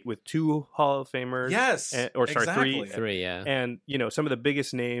top 8 with 2 Hall of Famers. Yes. Exactly. 3, yeah. And, some of the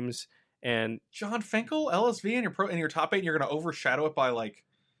biggest names. And John Finkel, LSV in your top 8, and you're going to overshadow it by like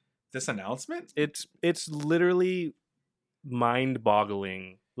this announcement? It's literally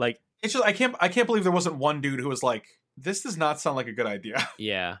mind-boggling. Like, it's just I can't believe there wasn't one dude who was like, this does not sound like a good idea.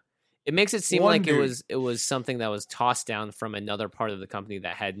 Yeah. It makes it seem like it was something that was tossed down from another part of the company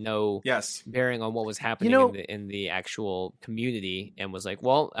that had no bearing on what was happening in the actual community, and was like,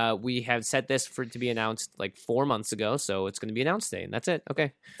 well, we have set this to be announced like 4 months ago, so it's going to be announced today, and that's it.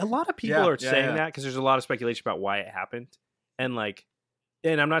 Okay. A lot of people are saying that because there's a lot of speculation about why it happened, and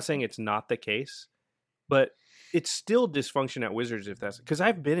I'm not saying it's not the case, but it's still dysfunction at Wizards if that's because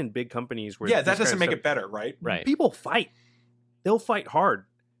I've been in big companies where that doesn't make it better, right? Right. People fight. They'll fight hard.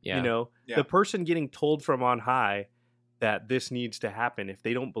 Yeah. The person getting told from on high that this needs to happen, if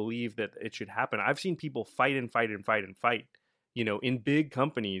they don't believe that it should happen. I've seen people fight, in big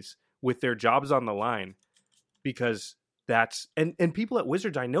companies with their jobs on the line, because that's, and people at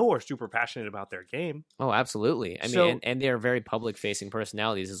Wizards I know are super passionate about their game. Oh, absolutely. I mean, and they're very public facing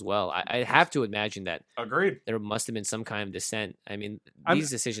personalities as well. I have to imagine that there must have been some kind of dissent. I mean, these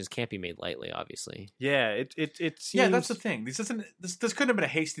decisions can't be made lightly, obviously. Yeah, it seems... Yeah, that's the thing. This couldn't have been a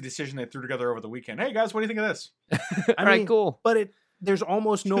hasty decision they threw together over the weekend. Hey guys, what do you think of this? All right, cool. But there's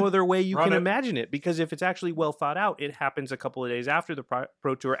almost no other way you can imagine it, because if it's actually well thought out, it happens a couple of days after the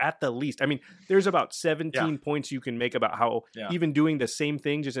Pro Tour at the least. I mean, there's about 17 points you can make about how even doing the same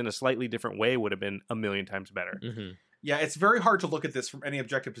thing just in a slightly different way would have been a million times better. Mm-hmm. Yeah, it's very hard to look at this from any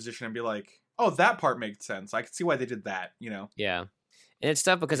objective position and be like, oh, that part makes sense. I can see why they did that, Yeah. And it's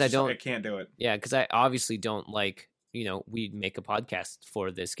tough because I can't do it. Yeah, because I obviously don't like... we make a podcast for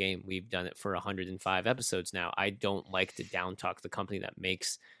this game. We've done it for 105 episodes now. I don't like to down talk the company that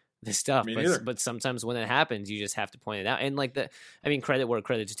makes this stuff, but sometimes when it happens, you just have to point it out. And credit where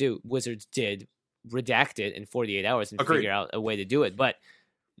credit's due. Wizards did redact it in 48 hours and figure out a way to do it. But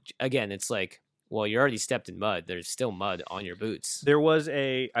again, it's like, well, you already stepped in mud. There's still mud on your boots. There was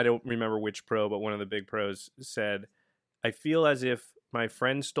I don't remember which pro, but one of the big pros said, I feel as if my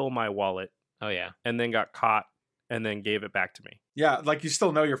friend stole my wallet. Oh yeah. And then got caught and then gave it back to me. Yeah, like, you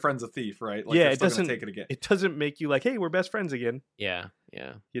still know your friend's a thief, right? Like, it doesn't take it again. It doesn't make you like, hey, we're best friends again. Yeah.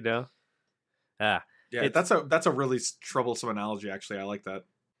 Yeah, that's a really troublesome analogy. Actually, I like that.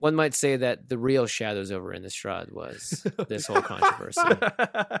 One might say that the real Shadows Over Innistrad was this whole controversy.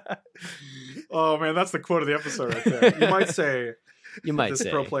 Oh man, that's the quote of the episode right there. You might say. This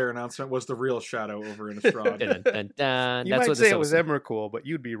pro player announcement was the real Shadow Over Innistrad. Dun, dun, dun. You might say it was Emrakul, but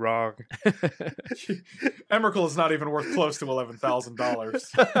you'd be wrong. Emrakul is not even worth close to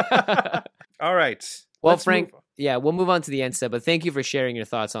 $11,000. All right. Well, Frank, we'll move on to the end step, but thank you for sharing your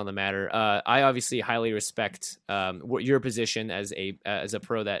thoughts on the matter. I obviously highly respect your position as a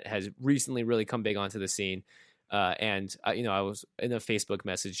pro that has recently really come big onto the scene. I was in a Facebook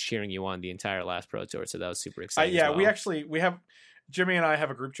message cheering you on the entire last Pro Tour, so that was super exciting. We have Jimmy and I have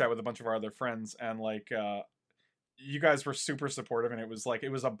a group chat with a bunch of our other friends, and you guys were super supportive, and it was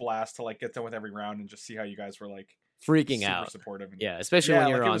a blast to get done with every round and just see how you guys were freaking out, supportive. Yeah, especially when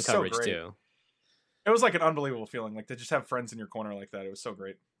you're on coverage too. It was an unbelievable feeling, to just have friends in your corner like that. It was so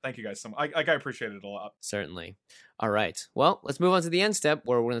great. Thank you guys so much. I appreciate it a lot. Certainly. All right. Well, let's move on to the end step,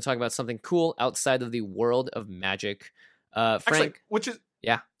 where we're going to talk about something cool outside of the world of Magic. Frank, actually,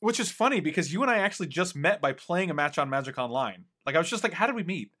 which is funny because you and I actually just met by playing a match on Magic Online. I was just like, how did we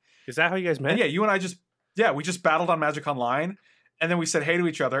meet? Is that how you guys met? And yeah, you and I we just battled on Magic Online, And then we said hey to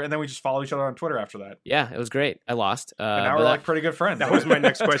each other, and then we just followed each other on Twitter after that. Yeah, it was great. I lost. And now we're like pretty good friends. That was my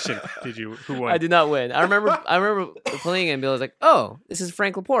next question. Who won? I did not win. I remember playing it and Bill was like, "Oh, this is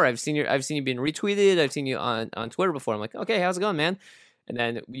Frank Lepore. I've seen you being retweeted. I've seen you on Twitter before." I'm like, "Okay, how's it going, man?" And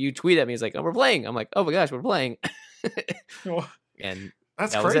then you tweet at me. He's like, "Oh, we're playing." I'm like, "Oh my gosh, we're playing." And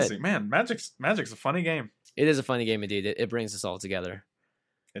that's that crazy, man. Magic's a funny game. It is a funny game indeed. It brings us all together.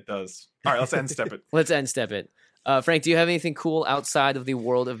 It does. All right, let's end step it. Let's end step it. Frank, do you have anything cool outside of the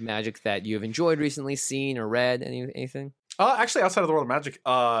world of Magic that you have enjoyed recently, seen or read? Anything? Actually, outside of the world of Magic,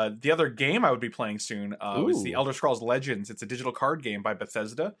 the other game I would be playing soon was the Elder Scrolls Legends. It's a digital card game by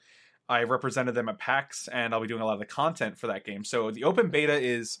Bethesda. I represented them at PAX, and I'll be doing a lot of the content for that game. So the open beta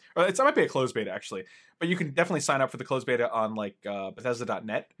it might be a closed beta, actually. But you can definitely sign up for the closed beta on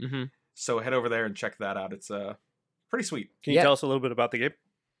Bethesda.net. Mm-hmm. So head over there and check that out. It's pretty sweet. Can you tell us a little bit about the game?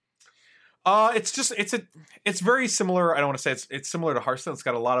 It's very similar. I don't want to say it's similar to Hearthstone. It's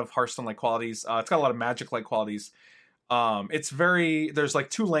got a lot of Hearthstone-like qualities. It's got a lot of Magic-like qualities. There's like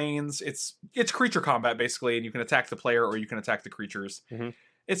 2 lanes. It's creature combat basically, and you can attack the player or you can attack the creatures. Mm-hmm.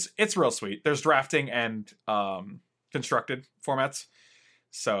 It's real sweet. There's drafting and constructed formats.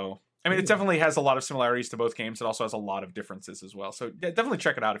 So I mean, it definitely has a lot of similarities to both games. It also has a lot of differences as well. So definitely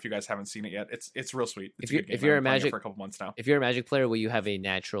check it out if you guys haven't seen it yet. It's real sweet. It's if you're a Magic for a couple months now, if you're a Magic player, will you have a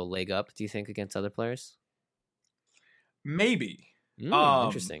natural leg up? Do you think against other players? Maybe.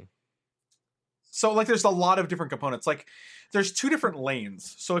 Interesting. So like, there's a lot of different components. Like, there's 2 different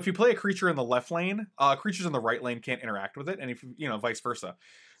lanes. So if you play a creature in the left lane, creatures in the right lane can't interact with it, and if vice versa.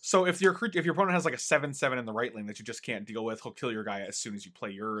 So if your opponent has like a 7/7 in the right lane that you just can't deal with, he'll kill your guy as soon as you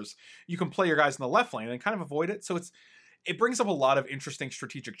play yours. You can play your guys in the left lane and kind of avoid it. So it brings up a lot of interesting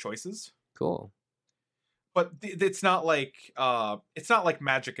strategic choices. Cool. But it's not like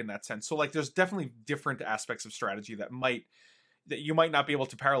Magic in that sense. So like, there's definitely different aspects of strategy that you might not be able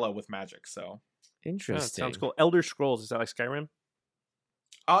to parallel with Magic. So interesting. Sounds cool. Elder Scrolls, is that like Skyrim?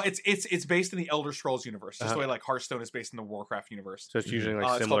 It's based in the Elder Scrolls universe, just the way like Hearthstone is based in the Warcraft universe. So it's usually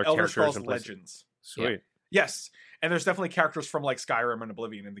like similar Elder characters Scrolls and Legends. Sweet. Yeah. Yes, and there's definitely characters from like Skyrim and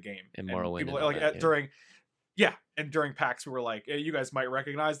Oblivion in the game. And Morrowind. People during PAX we were like, hey, you guys might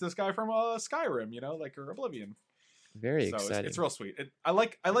recognize this guy from Skyrim, or Oblivion. Very so exciting. It's real sweet. I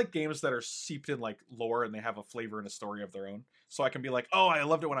like games that are steeped in like lore and they have a flavor and a story of their own. So I can be like, oh, I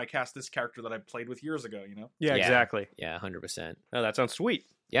loved it when I cast this character that I played with years ago. Yeah, exactly. Yeah, 100%. Oh, that sounds sweet.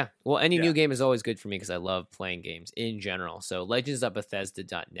 Yeah. Well, any new game is always good for me because I love playing games in general. So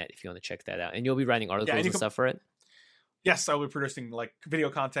legends.bethesda.net if you want to check that out. And you'll be writing articles and stuff for it? Yes, I'll be producing like video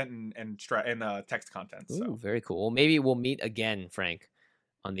content and text content. So. Ooh, very cool. Well, maybe we'll meet again, Frank,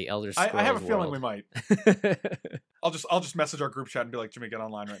 on the Elder Scrolls I have a feeling world. we might. I'll just message our group chat and be like, Jimmy, get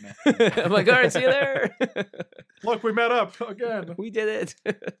online right now. I'm like, all right, see you there. Look, we met up again. We did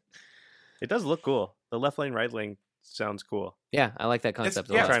it. It does look cool. The left lane, right lane sounds cool. Yeah, I like that concept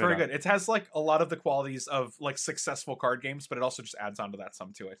a lot. It's very good. It has like a lot of the qualities of like successful card games, but it also just adds on to that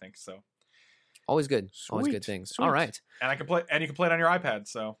some too, I think. So always good. Sweet. Always good things. Sweet. All right. And you can play it on your iPad,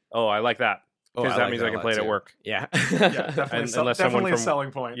 so. Oh, I like that. Because that like means I can play it at work. Yeah. Yeah, definitely a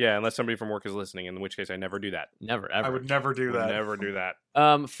selling point. Yeah, unless somebody from work is listening, in which case I never do that. Never, ever. I would never do that. Never do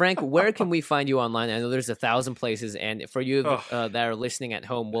that. Frank, where can we find you online? I know there's 1,000 places, and for you that are listening at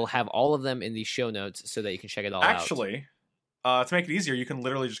home, we'll have all of them in the show notes so that you can check it all out. Actually, to make it easier, you can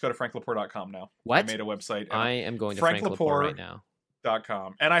literally just go to franklepore.com now. What? I made a website. I am going to Frank Lepore right now.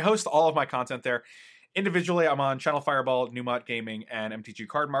 .com. And I host all of my content there. Individually, I'm on Channel Fireball, Newmont Gaming, and MTG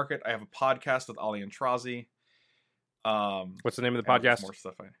Card Market. I have a podcast with Ali and Trazi. What's the name of the podcast? More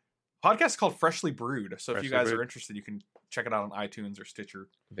stuff. Podcast is called Freshly Brewed. So if you guys Brewed. are interested, you can check it out on iTunes or Stitcher.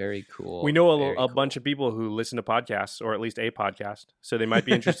 Very cool. We know a bunch of people who listen to podcasts, or at least a podcast, so they might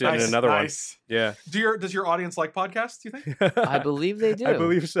be interested in another one. Yeah. Does your audience like podcasts, do you think? I believe they do. I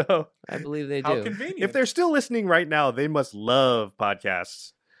believe so. I believe they do. How convenient. If they're still listening right now, they must love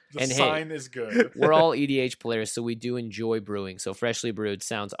podcasts. The and sign is good. We're all EDH players, so we do enjoy brewing. So Freshly Brewed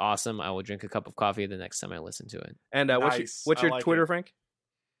sounds awesome. I will drink a cup of coffee the next time I listen to it. And what's your Twitter, Frank?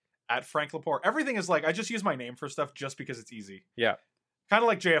 At Frank Lepore. Everything is like, I just use my name for stuff just because it's easy. Yeah. Kind of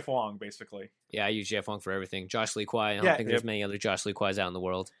like JF Wong, basically. Yeah, I use Jeff Wong for everything. Josh Lee Kwai. I don't think there's many other Josh Lee Kwais out in the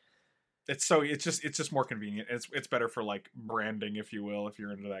world. It's just more convenient. It's better for like branding, if you will, if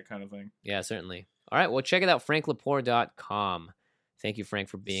you're into that kind of thing. Yeah, certainly. All right, well, check it out, franklepore.com. Thank you, Frank,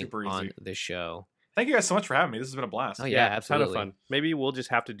 for being on the show. Thank you guys so much for having me. This has been a blast. Oh, yeah, absolutely. Ton of fun. Maybe we'll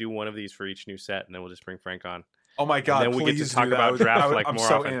just have to do one of these for each new set, and then we'll just bring Frank on. Oh my God! And then we get to please talk do that. about draft I'm like more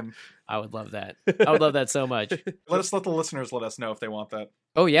so often. in. I would love that. I would love that so much. Let the listeners let us know if they want that.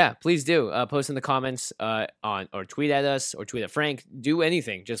 Oh yeah, please do. Post in the comments on or tweet at us or tweet at Frank. Do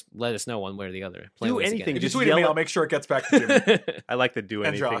anything. Just let us know one way or the other. Do anything. If you Just tweet at me, yell I'll make sure it gets back to Jimmy. I like the do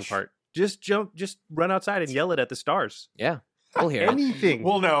And anything Josh. part. Just run outside and yell it at the stars. Yeah, we'll hear it. Anything.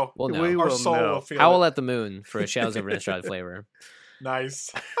 We'll know. We'll know. We Our will soul know. will feel Howl it. at the moon for a Shadows Over Innistrad flavor. Nice.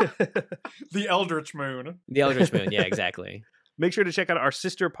 The Eldritch Moon. The Eldritch Moon. Yeah, exactly. Make sure to check out our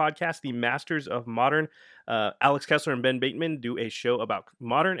sister podcast, The Masters of Modern. Alex Kessler and Ben Bateman do a show about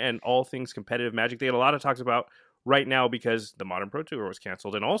modern and all things competitive Magic. They had a lot of talks about right now because the Modern Pro Tour was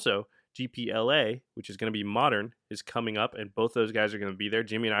canceled. And also GPLA, which is going to be modern, is coming up. And both those guys are going to be there.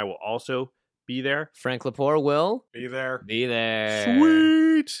 Jimmy and I will also be there. Frank Lepore will Be there. be there.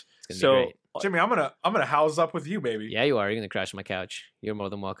 Sweet. It's gonna So be great. Jimmy, I'm gonna house up with you, baby. Yeah, you are. You're gonna crash on my couch. You're more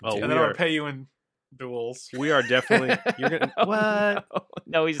than welcome Oh, to. And we then I'm are- gonna pay you in duels. we are definitely. You're gonna what?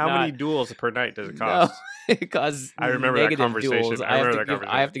 No, he's How not. many duels per night does it No, cost? it costs I remember that negative conversation. duels. I remember that I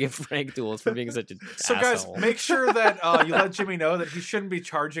conversation. have to give Frank duels for being such a So asshole. guys, make sure that you let Jimmy know that he shouldn't be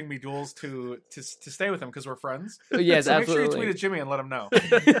charging me duels to stay with him because we're friends. Yes, So make absolutely. sure you tweet at Jimmy and let him know.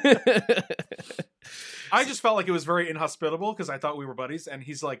 I just felt like it was very inhospitable because I thought we were buddies, and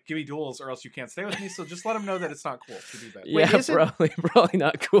he's like, "Give me duels, or else you can't stay with me." So just let him know that it's not cool to do that. Yeah, is it- probably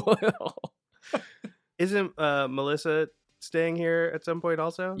not cool at all. Isn't Melissa staying here at some point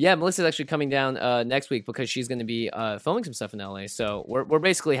also? Yeah, Melissa's actually coming down next week because she's going to be filming some stuff in LA. So we're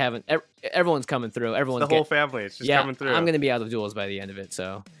basically having everyone's coming through. Everyone's The whole family. It's just yeah, coming through. I'm going to be out of duels by the end of it.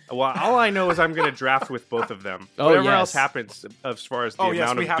 So Well, all I know is I'm going to draft with both of them. Oh, Whatever yes. else happens as far as the Oh yes,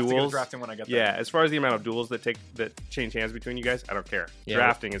 amount we of have to get a duels. drafting when I get there. Yeah, as far as the amount of duels that change hands between you guys, I don't care. Yeah,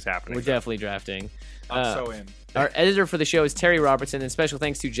 Drafting is happening. we're definitely drafting. I'm so in. Our editor for the show is Terry Robertson, and special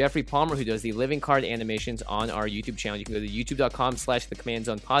thanks to Jeffrey Palmer, who does the living card animations on our YouTube channel. You can go to youtube.com/The Command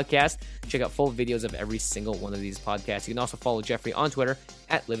Zone Podcast. Check out full videos of every single one of these podcasts. You can also follow Jeffrey on Twitter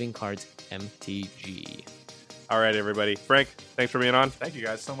at LivingCardsMTG. All right, everybody. Frank, thanks for being on. Thank you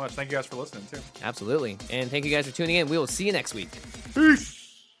guys so much. Thank you guys for listening too. Absolutely. And thank you guys for tuning in. We will see you next week. Peace.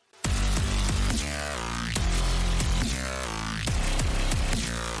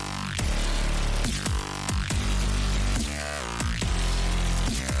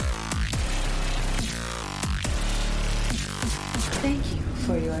 Thank you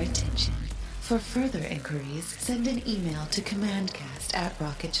for your attention. For further inquiries, send an email to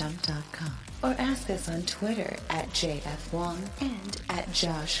commandcast@rocketjump.com or ask us on Twitter @JFWong and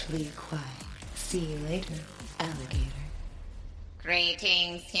 @JoshLeeQuai. See you later, alligator.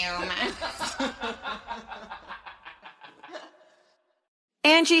 Greetings, humans.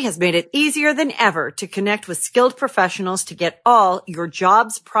 Angie has made it easier than ever to connect with skilled professionals to get all your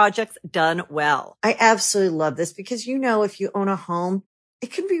jobs projects done well. I absolutely love this because, if you own a home,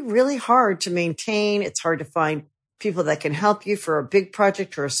 it can be really hard to maintain. It's hard to find people that can help you for a big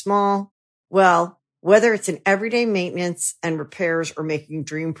project or a small. Well, whether it's in everyday maintenance and repairs or making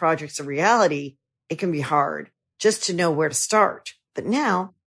dream projects a reality, it can be hard just to know where to start. But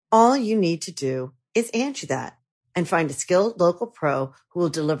now all you need to do is Angie that and find a skilled local pro who will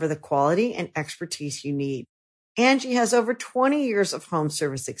deliver the quality and expertise you need. Angie has over 20 years of home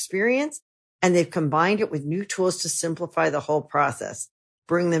service experience, and they've combined it with new tools to simplify the whole process.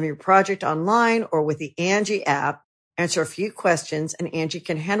 Bring them your project online or with the Angie app, answer a few questions, and Angie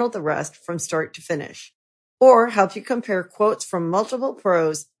can handle the rest from start to finish. Or help you compare quotes from multiple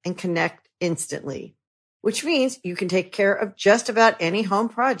pros and connect instantly, which means you can take care of just about any home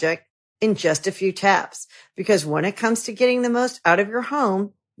project in just a few taps. Because when it comes to getting the most out of your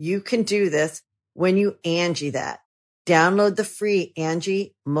home, you can do this when you Angie that. Download the free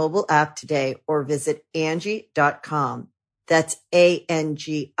Angie mobile app today or visit Angie.com. That's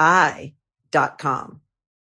ANGI.com.